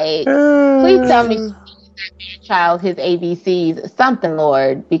song? Like, please tell me she gave that man-child his ABCs, something,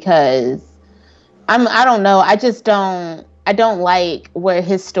 Lord, because I don't know. I don't like where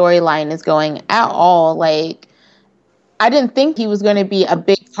his storyline is going at all. Like, I didn't think he was going to be a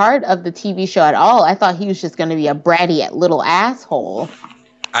big part of the TV show at all. I thought he was just going to be a bratty little asshole.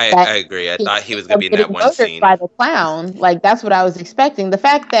 I agree. I thought he was going to be in that one scene. By the clown. Like, that's what I was expecting. The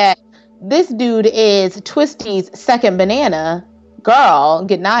fact that this dude is Twisty's second banana, girl,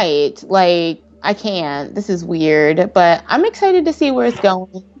 good night. Like, I can't. This is weird. But I'm excited to see where it's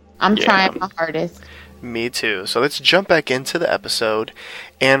going. I'm trying my hardest. Me too. So let's jump back into the episode.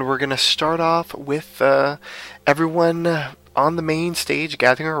 And we're going to start off with everyone on the main stage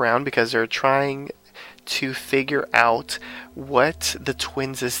gathering around because they're trying to figure out what the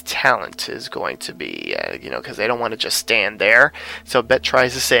twins' talent is going to be, because they don't want to just stand there. So Bet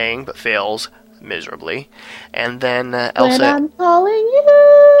tries to sing, but fails miserably. And then Elsa... When I'm calling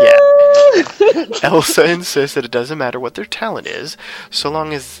you! Yeah. Elsa insists that it doesn't matter what their talent is, so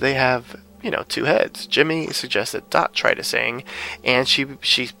long as they have, 2 heads. Jimmy suggests that Dot try to sing, and she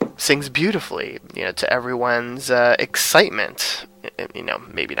sings beautifully, to everyone's excitement.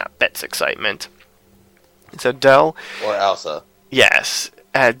 Maybe not Bet's excitement. So Del... Or Elsa. Yes.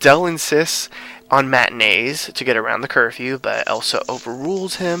 Del insists on matinees to get around the curfew, but Elsa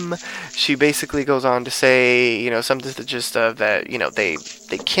overrules him. She basically goes on to say, something to the gist of that,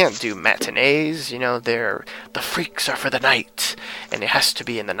 they can't do matinees, the freaks are for the night, and it has to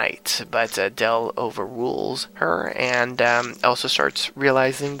be in the night. But Del overrules her, and Elsa starts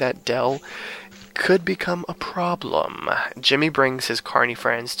realizing that Del could become a problem. Jimmy brings his carny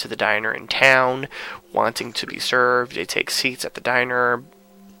friends to the diner in town, wanting to be served. They take seats at the diner,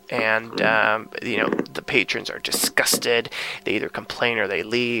 and, the patrons are disgusted. They either complain or they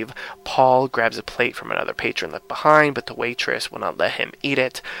leave. Paul grabs a plate from another patron left behind, but the waitress will not let him eat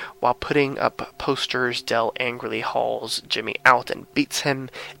it. While putting up posters, Del angrily hauls Jimmy out and beats him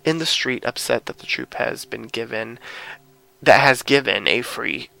in the street, upset that the troupe has given a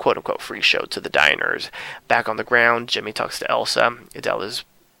free, quote-unquote, free show to the diners. Back on the ground, Jimmy talks to Elsa. Del is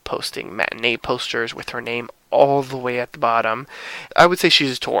posting matinee posters with her name all the way at the bottom. I would say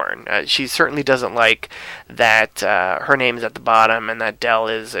she's torn. She certainly doesn't like that her name is at the bottom and that Del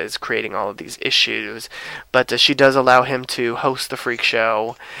is creating all of these issues, but she does allow him to host the freak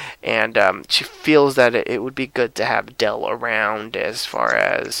show, and she feels that it would be good to have Del around as far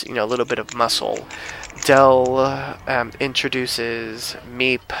as, a little bit of muscle. Del introduces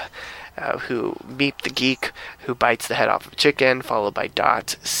Meep, Meep the Geek, who bites the head off of a chicken, followed by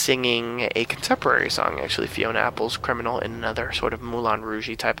Dot singing a contemporary song, actually Fiona Apple's Criminal, in another sort of Moulin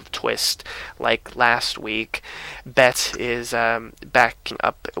Rouge type of twist, like last week. Bet is backing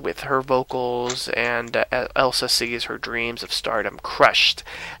up with her vocals, and Elsa sees her dreams of stardom crushed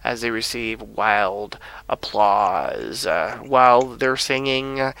as they receive wild applause. While they're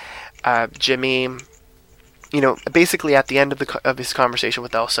singing, Jimmy... basically at the end of his conversation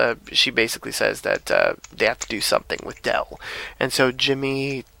with Elsa, she basically says that they have to do something with Del. And so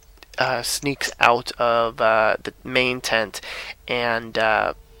Jimmy sneaks out of the main tent and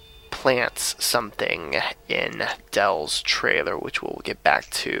plants something in Del's trailer, which we'll get back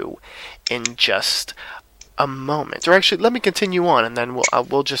to in just a moment. Or actually, let me continue on, and then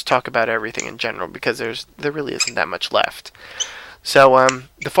we'll just talk about everything in general, because there really isn't that much left. So,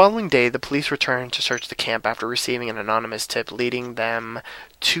 the following day, the police return to search the camp after receiving an anonymous tip leading them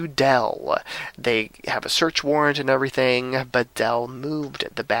to Del. They have a search warrant and everything, but Del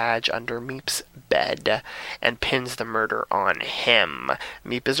moved the badge under Meep's bed and pins the murder on him.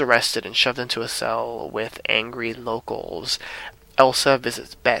 Meep is arrested and shoved into a cell with angry locals. Elsa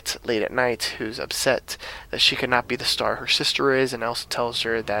visits Bet late at night, who's upset that she cannot be the star her sister is, and Elsa tells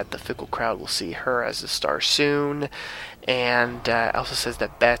her that the fickle crowd will see her as the star soon. And Elsa says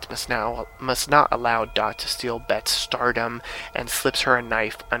that Bet must not allow Dot to steal Bet's stardom, and slips her a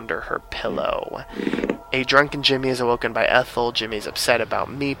knife under her pillow. A drunken Jimmy is awoken by Ethel. Jimmy is upset about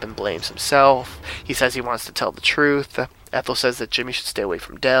Meep and blames himself. He says he wants to tell the truth. Ethel says that Jimmy should stay away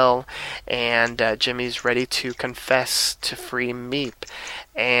from Del, and Jimmy's ready to confess to free Meep.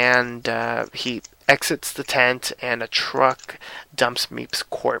 And he exits the tent, and a truck dumps Meep's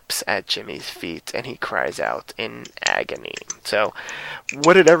corpse at Jimmy's feet, and he cries out in agony. So,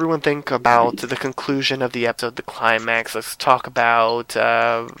 what did everyone think about the conclusion of the episode, the climax? Let's talk about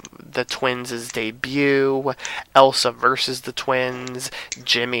the twins' debut, Elsa versus the twins,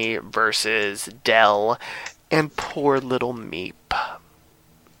 Jimmy versus Del, and poor little Meep.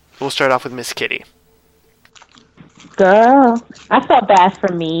 We'll start off with Miss Kitty. Girl, I felt bad for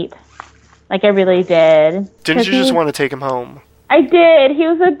Meep. Like, I really did. Didn't you just want to take him home? I did. He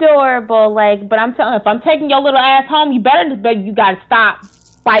was adorable. But I'm telling you, if I'm taking your little ass home, you gotta stop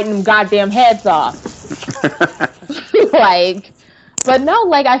biting them goddamn heads off. But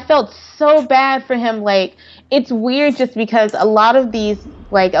no, I felt so bad for him. It's weird just because a lot of these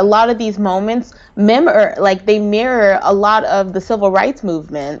moments mirror a lot of the civil rights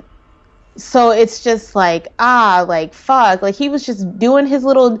movement. So it's just fuck. He was just doing his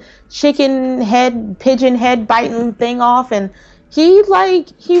little pigeon head biting thing off, and he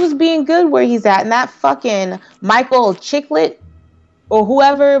was being good where he's at. And that fucking Michael Chiklit, or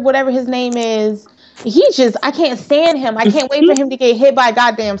whatever his name is, I can't stand him. I can't wait for him to get hit by a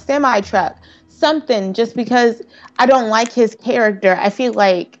goddamn semi truck. Something, just because I don't like his character. I feel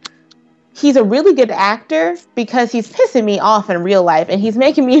like he's a really good actor because he's pissing me off in real life, and he's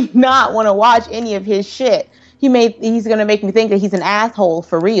making me not want to watch any of his shit. He's going to make me think that he's an asshole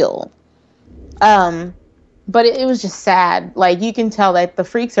for real. But it was just sad. You can tell that the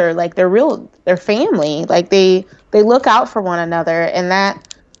freaks are they're family. They look out for one another, and that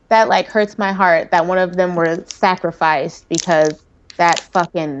hurts my heart that one of them were sacrificed because that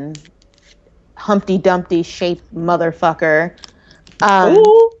fucking Humpty Dumpty shaped motherfucker.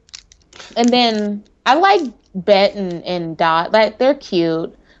 And then I like Bet and Dot. They're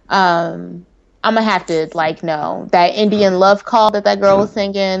cute. I'm gonna have to no, that Indian love call that girl was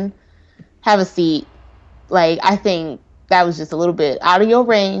singing. Have a seat. I think that was just a little bit out of your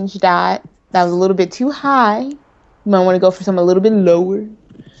range, Dot. That was a little bit too high. You might want to go for something a little bit lower.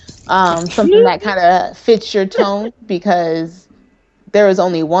 Something that kind of fits your tone, because there was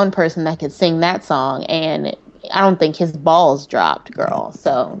only one person that could sing that song, and I don't think his balls dropped, girl.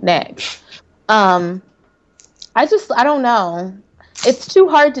 So next. I don't know. It's too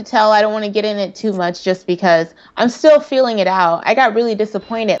hard to tell. I don't want to get in it too much just because I'm still feeling it out. I got really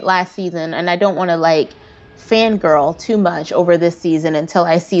disappointed last season, and I don't want to fangirl too much over this season until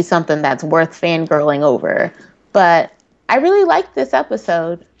I see something that's worth fangirling over. But I really liked this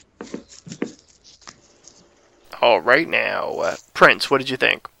episode. All right now, Prince, what did you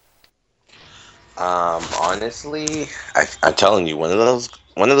think? Honestly, I'm telling you, one of those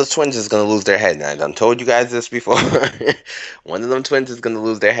twins is gonna lose their head. And I done told you guys this before. One of them twins is gonna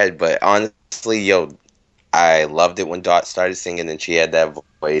lose their head. But honestly, I loved it when Dot started singing and she had that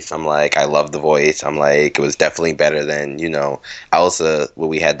voice. I'm like, I love the voice. I'm like, it was definitely better than Elsa. What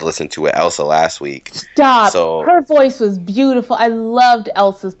we had to listen to with Elsa last week. Stop. So, her voice was beautiful. I loved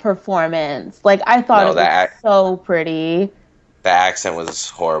Elsa's performance. I thought it was so pretty. The accent was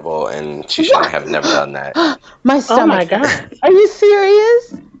horrible, and she shouldn't have never done that. My stomach. Oh my god! Are you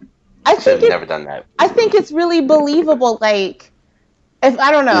serious? I think never done that. I think it's really believable. If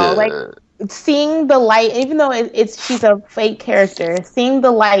I don't know, seeing the light, even though she's a fake character, seeing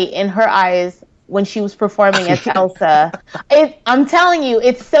the light in her eyes when she was performing as Elsa, I'm telling you,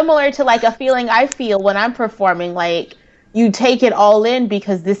 it's similar to a feeling I feel when I'm performing. You take it all in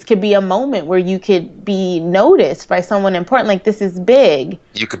because this could be a moment where you could be noticed by someone important. This is big.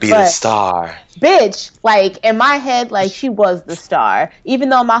 You could be the star. Bitch, in my head, she was the star. Even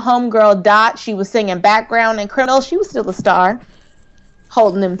though my homegirl Dot, she was singing background and Criminal, she was still the star.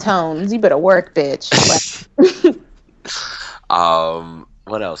 Holding them tones. You better work, bitch.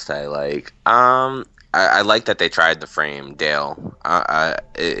 What else did I like? I like that they tried to frame Dale.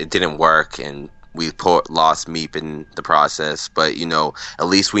 It didn't work, and we lost Meep in the process, but at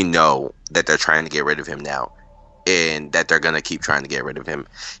least we know that they're trying to get rid of him now, and that they're gonna keep trying to get rid of him.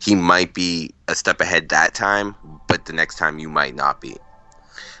 He might be a step ahead that time, but the next time you might not be.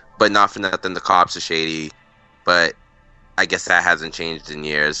 But not for nothing, the cops are shady, but I guess that hasn't changed in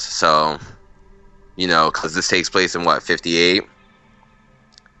years. So, because this takes place in 58.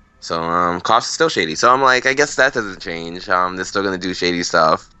 So, cops are still shady. So I'm like, I guess that doesn't change. They're still gonna do shady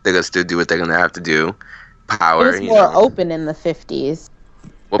stuff. They're gonna still do what they're gonna have to do. Power. It's more open in the 50s.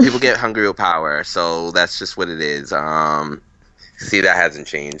 Well, people get hungry with power, so that's just what it is. See, that hasn't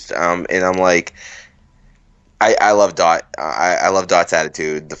changed. And I'm like, I love Dot. I love Dot's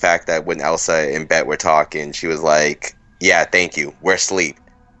attitude. The fact that when Elsa and Bet were talking, she was like, "Yeah, thank you. We're asleep."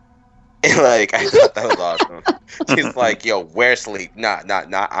 And I thought that was awesome. She's like, "Yo, we're asleep. Not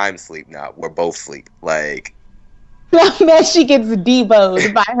I'm asleep. Not we're both asleep." Now she gets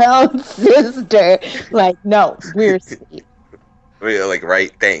deboed by her own sister. No, we're asleep.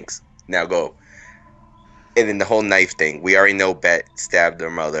 Right? Thanks. Now go. And then the whole knife thing. We already know Bet stabbed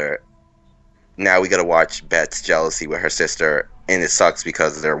her mother. Now we gotta watch Bet's jealousy with her sister, and it sucks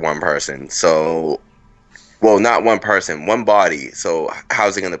because they're one person. So. Well, not one person, one body. So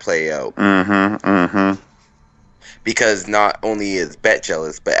how's it going to play out? Because not only is Bet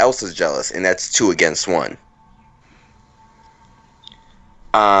jealous, but Elsa's jealous, and that's 2 against 1.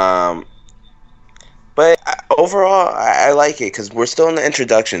 But overall, I like it because we're still in the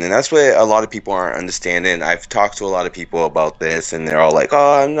introduction, and that's what a lot of people aren't understanding. I've talked to a lot of people about this, and they're all like,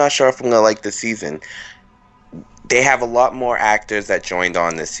 "Oh, I'm not sure if I'm going to like this season." They have a lot more actors that joined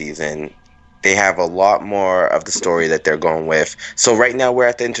on this season. They have a lot more of the story that they're going with. So right now we're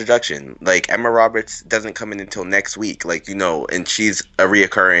at the introduction. Emma Roberts doesn't come in until next week, and she's a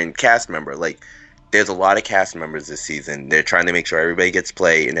reoccurring cast member. There's a lot of cast members this season. They're trying to make sure everybody gets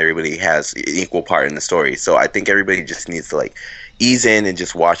play and everybody has an equal part in the story. So I think everybody just needs to ease in and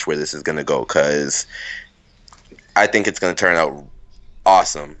just watch where this is going to go, because I think it's going to turn out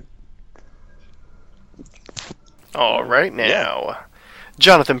awesome. All right now,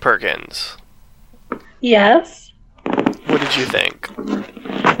 Jonathan Perkins. Yes. What did you think?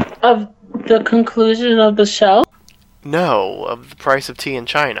 Of the conclusion of the show? No, of the price of tea in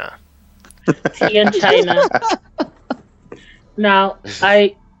China. Tea in China. Now,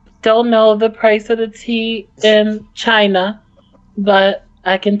 I don't know the price of the tea in China, but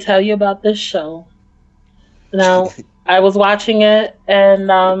I can tell you about this show. Now, I was watching it, and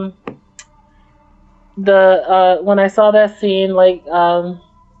when I saw that scene,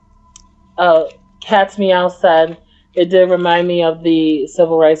 Cat's Meow said It did remind me of the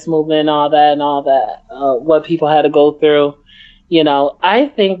civil rights movement and all that, what people had to go through. You know, I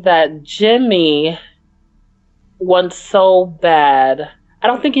think that Jimmy wants so bad. I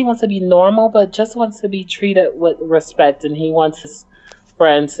don't think he wants to be normal, but just wants to be treated with respect, and he wants his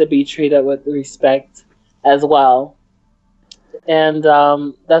friends to be treated with respect as well. And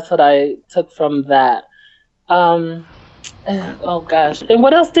that's what I took from that. Oh gosh. And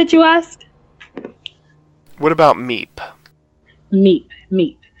what else did you ask? What about Meep?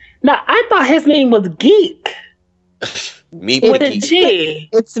 Meep. Now, I thought his name was Geek. Meep With the a Geek. G.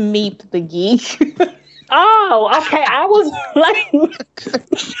 It's Meep the Geek. Oh, okay. I was like,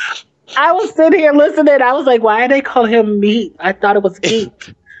 I was sitting here listening. I was like, why are they calling him Meep? I thought it was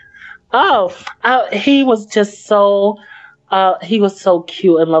Geek. He was just so, he was so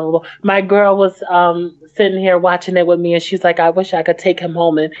cute and lovable. My girl was sitting here watching it with me, and she's like, I wish I could take him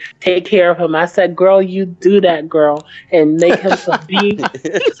home and take care of him. I said, girl, you do that, girl, and make him some beef,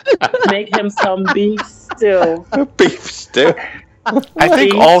 make him some beef stew. Beef stew. I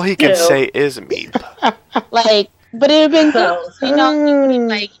think all he can say is Meep. Like, but it would have been So- good. You know, you would've,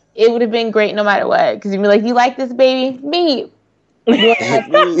 like, it would have been great no matter what. Because you'd be like, you like this baby? Meep.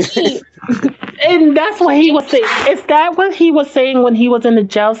 Meep. And that's what he was saying. Is that what he was saying when he was in the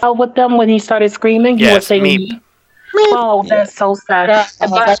jail cell with them when he started screaming? He Yes, was saying Meep. Oh, that's so sad.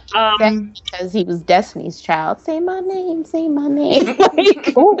 But Because he was Destiny's Child. Say my name, say my name.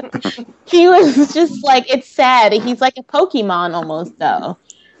 Like, he was just like, it's sad. He's like a Pokemon almost, though.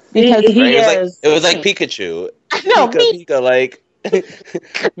 Because he Right? is. It was like Pikachu. No, Pika, like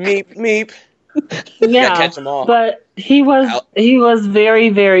Meep. Yeah, catch 'em all. but he was very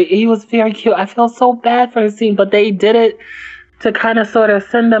cute. I feel so bad for the scene, but they did it to kind of sort of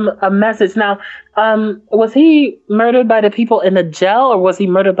send them a message. Now, was he murdered by the people in the jail, or was he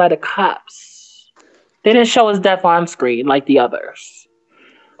murdered by the cops? They didn't show his death on screen like the others.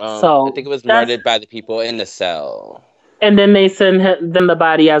 So I think it was that's- murdered by the people in the cell. And then they send them the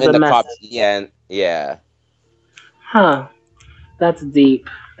body as And a the message. cops, yeah. Huh. That's deep.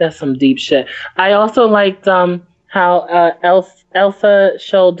 That's some deep shit. I also liked how Elsa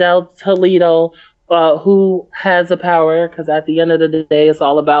showed Del Toledo who has the power, because at the end of the day, it's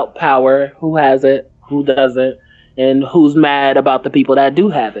all about power. Who has it, who doesn't, and who's mad about the people that do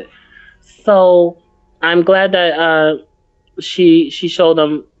have it. So I'm glad that she showed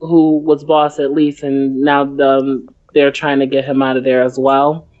them who was boss at least, and now they're trying to get him out of there as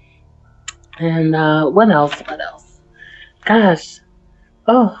well. And what else? Gosh.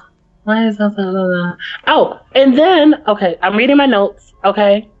 Oh, why is that? Oh, and then, okay, I'm reading my notes,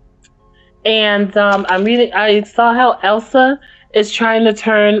 okay? And I saw how Elsa is trying to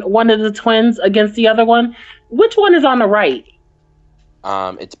turn one of the twins against the other one. Which one is on the right?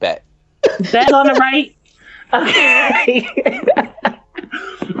 It's Bet. Bet's on the right? Okay.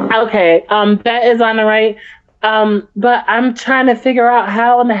 Okay, Bet is on the right. But I'm trying to figure out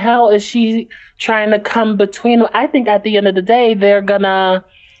how in the hell is she trying to come between them. I think at the end of the day, they're gonna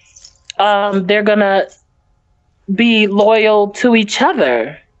be loyal to each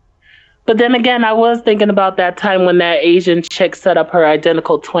other. But then again, I was thinking about that time when that Asian chick set up her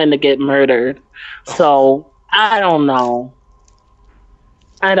identical twin to get murdered. So I don't know.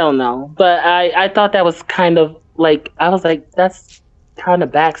 But I thought that was kind of like, I was like, that's kind of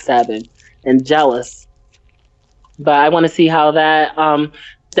backstabbing and jealous. But I want to see how that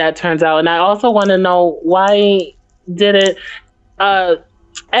turns out. And I also want to know, why did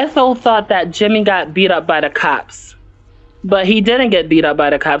Ethel thought that Jimmy got beat up by the cops. But he didn't get beat up by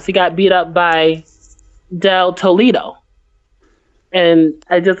the cops. He got beat up by Del Toledo. And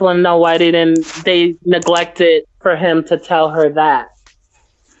I just want to know why they neglected for him to tell her that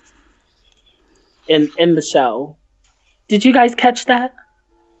in the show. Did you guys catch that?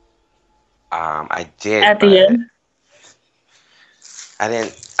 I did. At the end? I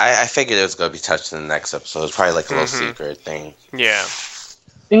didn't. I figured it was going to be touched in the next episode. It was probably like a little secret thing. Yeah.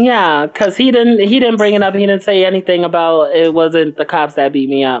 Yeah, because he didn't bring it up. He didn't say anything about it wasn't the cops that beat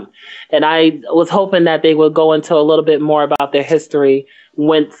me up. And I was hoping that they would go into a little bit more about their history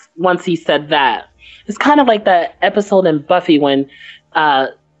once he said that. It's kind of like that episode in Buffy when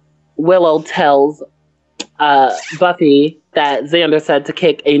Willow tells Buffy that Xander said to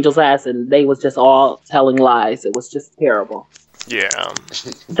kick Angel's ass, and they was just all telling lies. It was just terrible. Yeah.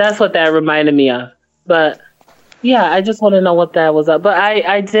 That's what that reminded me of. But yeah, I just want to know what that was up. But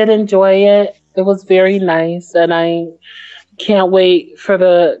I did enjoy it. It was very nice, and I can't wait for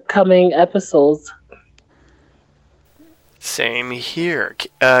the coming episodes. Same here.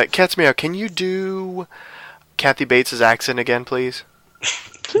 Cat's Meow, can you do Kathy Bates' accent again, please?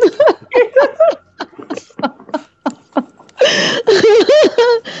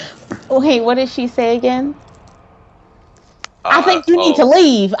 Wait, what did she say again? I think you need to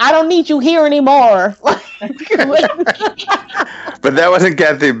leave. I don't need you here anymore. But that wasn't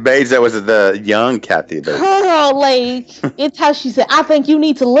Kathy Bates. That was the young Kathy Bates. Girl, like, it's how she said, I think you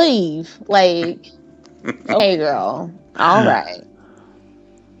need to leave. Like, okay, girl. All right.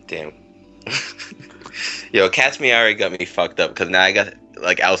 Damn. Yo, Catch Me already got me fucked up because now I got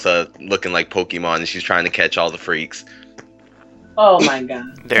like Elsa looking like Pokemon and she's trying to catch all the freaks. Oh my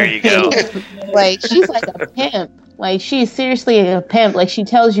god. There you go. Like, she's like a pimp. Like, she's seriously a pimp. Like, she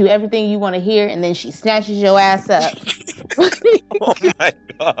tells you everything you want to hear and then she snatches your ass up. Oh my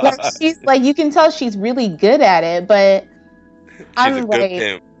god. Like, she's like, you can tell she's really good at it, but She's a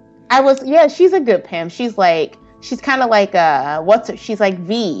good pimp. She's a good pimp. She's kind of like she's like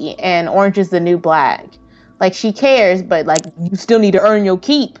V and Orange is the New Black. Like, she cares, but like, you still need to earn your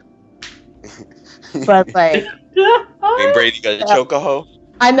keep. But like, And Brady got a choke a hoe.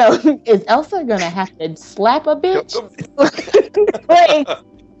 I know. Is Elsa gonna have to slap a bitch? Like,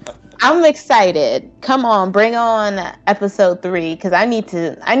 I'm excited. Come on, bring on episode 3 because I need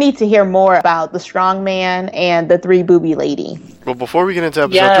to hear more about the strong man and the 3 booby lady. Well, before we get into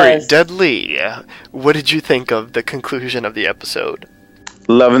episode 3, Deadly, what did you think of the conclusion of the episode?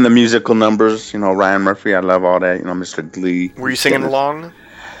 Loving the musical numbers. You know, Ryan Murphy. I love all that. You know, Mr. Glee. Were you singing along?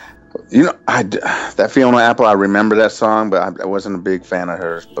 You know, that Fiona Apple, I remember that song, but I wasn't a big fan of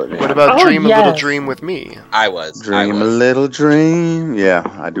hers. But what about Dream a Little Dream with Me? I was. Dream a Little Dream. Yeah,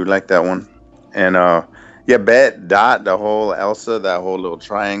 I do like that one. And Bet, Dot, the whole Elsa, that whole little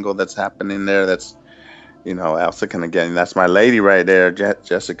triangle that's happening there. That's, you know, Elsa kind of getting. That's my lady right there,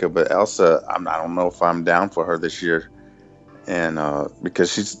 Jessica. But Elsa, I don't know if I'm down for her this year, and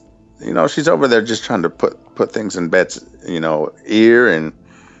because she's over there just trying to put things in Bet's, ear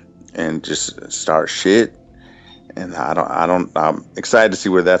and just start shit. And I'm excited to see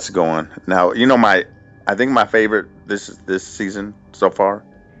where that's going. Now, I think my favorite this season so far.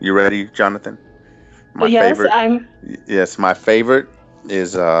 You ready, Jonathan? Favorite. Yes, my favorite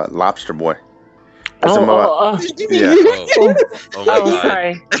is Lobster Boy. Yeah. Oh my god.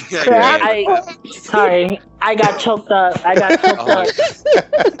 Sorry. Yeah. Sorry. I got choked up.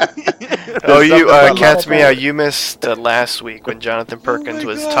 You Cat's Meow, you missed last week when Jonathan Perkins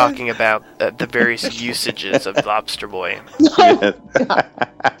was talking about the various usages of Lobster Boy. Yes.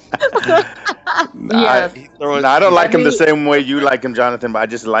 I don't like him the same way you like him, Jonathan, but I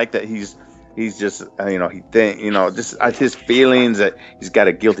just like that he's just his feelings, that he's got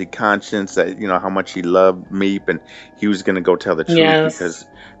a guilty conscience, that how much he loved Meep and he was gonna go tell the truth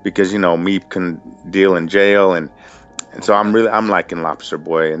because Meep can deal in jail and so I'm liking Lobster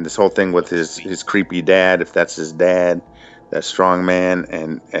Boy and this whole thing with his creepy dad, if that's his dad, that strong man,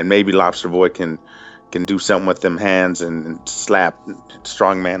 and maybe Lobster Boy can do something with them hands and slap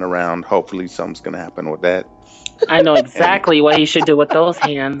strong man around. Hopefully something's gonna happen with that. I know exactly what he should do with those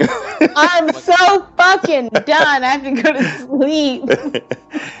hands. I'm so fucking done. I have to go to sleep.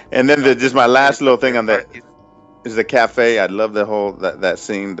 And then just my last little thing on that is the cafe. I love the whole that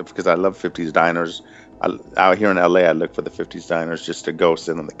scene because I love 50s diners. Out here in LA, I look for the 50s diners just to go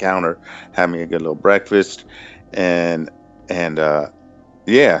sit on the counter, have me a good little breakfast, and meatloaf,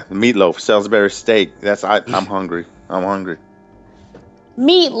 Salisbury steak. I'm hungry. I'm hungry.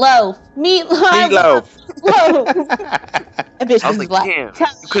 Meatloaf. I was like, damn,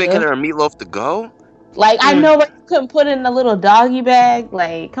 you couldn't get her a meatloaf to go? Like, I know what you couldn't put in a little doggy bag.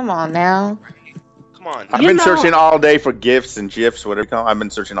 Like, come on now. Come on. I've been searching all day for gifts and GIFs, whatever you call them. I've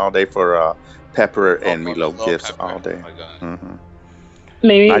been searching all day for pepper and meatloaf gifts all day. Oh my God. Mm-hmm.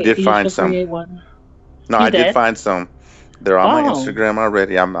 Maybe I did find some. Did find some. They're on my Instagram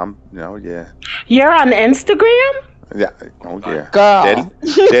already. I'm yeah. You're on Instagram? Yeah. Oh yeah. Girl.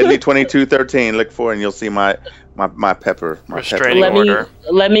 Deadly 2213. Look for it and you'll see my pepper. Restraining order.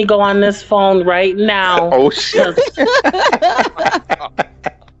 Let me go on this phone right now. Oh shit.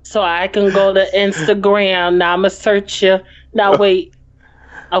 So I can go to Instagram. Now I'm gonna search you. Now wait.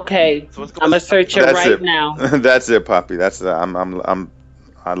 Okay. I'm gonna search you right now. That's it, Poppy. That's I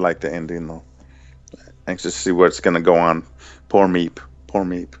like the ending though. Anxious to see where it's gonna go on. Poor Meep.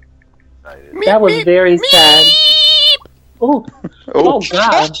 That was very sad. Oh,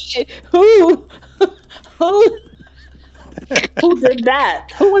 God. Who did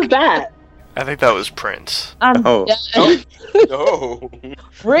that? Who was that? I think that was Prince. Oh. No.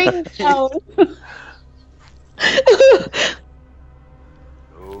 Ringtone.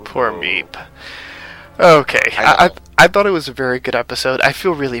 Poor Meep. Okay, I thought it was a very good episode. I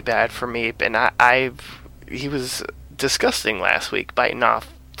feel really bad for Meep, and he was disgusting last week, biting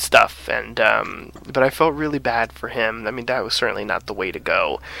off stuff, and but I felt really bad for him. I mean, that was certainly not the way to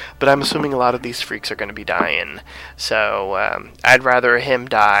go. But I'm assuming a lot of these freaks are going to be dying, so I'd rather him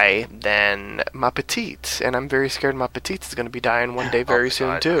die than Ma Petite, and I'm very scared Ma Petite is going to be dying one day very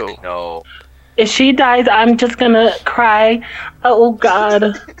soon too. No. If she dies, I'm just gonna cry. Oh God,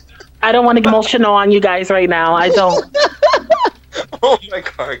 I don't want to get emotional on you guys right now. I don't. Oh my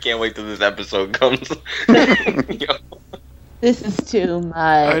god, I can't wait till this episode comes. Yo. This is too much.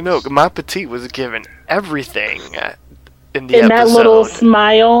 I know, Ma Petite was given everything in the And episode. that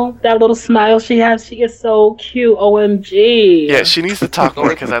little smile she has, she is so cute. OMG. Yeah, she needs to talk more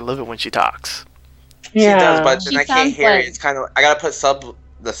because I love it when she talks. Yeah. She does, but then She I can't sounds hear like- it. It's kind of I gotta put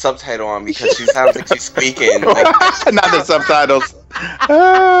the subtitle on because she sounds like she's squeaking. Like, Not the subtitles.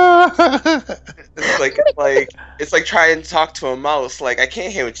 it's like trying to talk to a mouse. Like I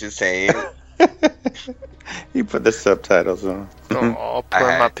can't hear what you're saying. You put the subtitles on. Oh, I poor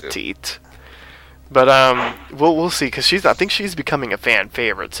had Ma to. Petite. But we'll see because I think she's becoming a fan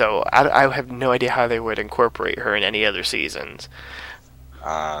favorite. So I have no idea how they would incorporate her in any other seasons.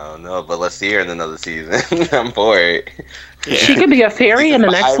 I don't know, but let's see her in another season. I'm bored. She could be a fairy in the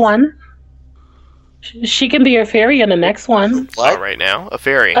next one. She can be a fairy in the next one. Not right now, a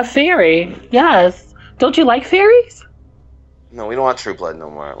fairy. A fairy, yes. Don't you like fairies? No, we don't want True Blood no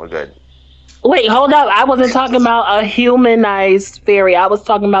more. We're good. Wait, hold up. I wasn't talking about a humanized fairy. I was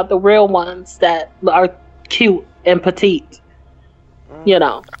talking about the real ones that are cute and petite. You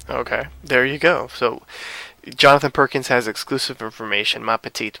know. Okay, there you go. So Jonathan Perkins has exclusive information. Ma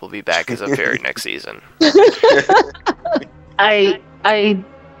Petite will be back as a fairy next season. I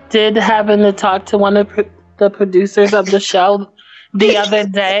did happen to talk to one of the producers of the show the other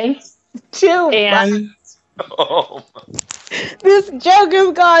day, and Oh, This joke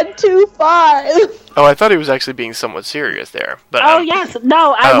has gone too far. Oh, I thought he was actually being somewhat serious there. But oh yes,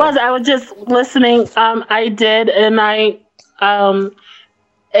 no, I Oh. was. I was just listening. I did, and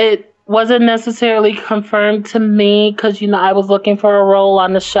it wasn't necessarily confirmed to me because I was looking for a role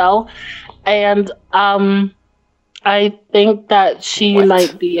on the show, and I think that she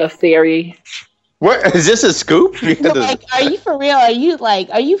might be a fairy. What is this a scoop? Like, are you for real? Are you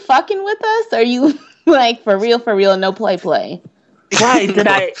fucking with us? Are you like for real, no play? Why did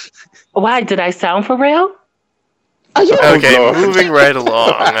I sound for real? Oh, you okay, Lord. moving right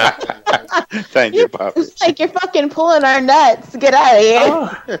along. Thank you, Poppy. like you're fucking pulling our nuts. Get out of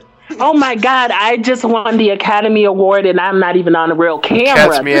here. Oh my God! I just won the Academy Award, and I'm not even on a real camera.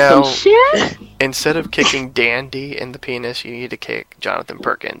 Cat's This some meow. shit. Instead of kicking Dandy in the penis, you need to kick Jonathan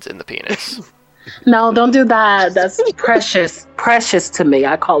Perkins in the penis. No, don't do that. That's precious to me.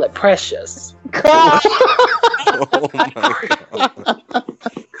 I call it precious. oh my god.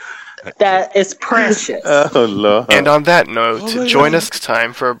 That is precious. Oh Lord. And on that note, join us next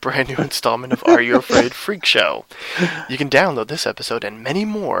time for a brand new installment of Are You Afraid Freak Show. You can download this episode and many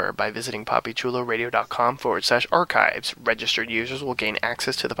more by visiting poppychuloradio.com/archives. Registered users will gain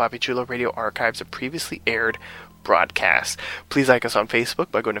access to the Poppy Chulo Radio archives of previously aired broadcasts. Please like us on Facebook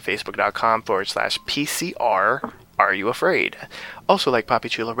by going to facebook.com/PCR. Are You Afraid? Also like Poppy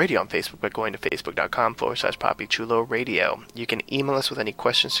Chulo Radio on Facebook by going to facebook.com/Poppy Chulo Radio. You can email us with any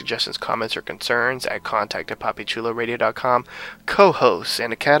questions, suggestions, comments, or concerns at contact@poppychuloradio.com. Co-hosts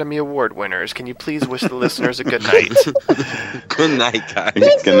and Academy Award winners, can you please wish the listeners a good night? Good night, guys.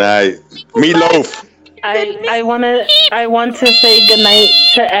 Good night. Meatloaf. I want to say goodnight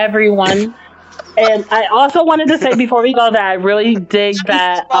to everyone, and I also wanted to say before we go that I really dig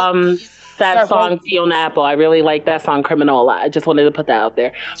that that song Fiona Apple. I really like that song Criminal a lot. I just wanted to put that out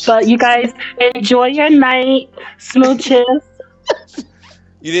there. But you guys enjoy your night, smooches.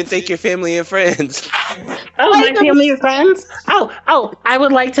 You didn't thank your family and friends. Oh, my family and friends. Oh, I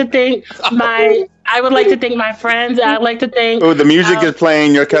would like to thank my friends. I'd like to thank. Oh, the music is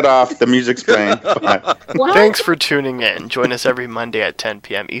playing. You're cut off. The music's playing. Bye. What? Thanks for tuning in. Join us every Monday at 10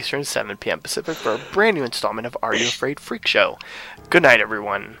 p.m. Eastern, 7 p.m. Pacific for a brand new installment of Are You Afraid Freak Show. Good night,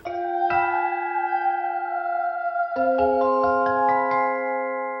 everyone.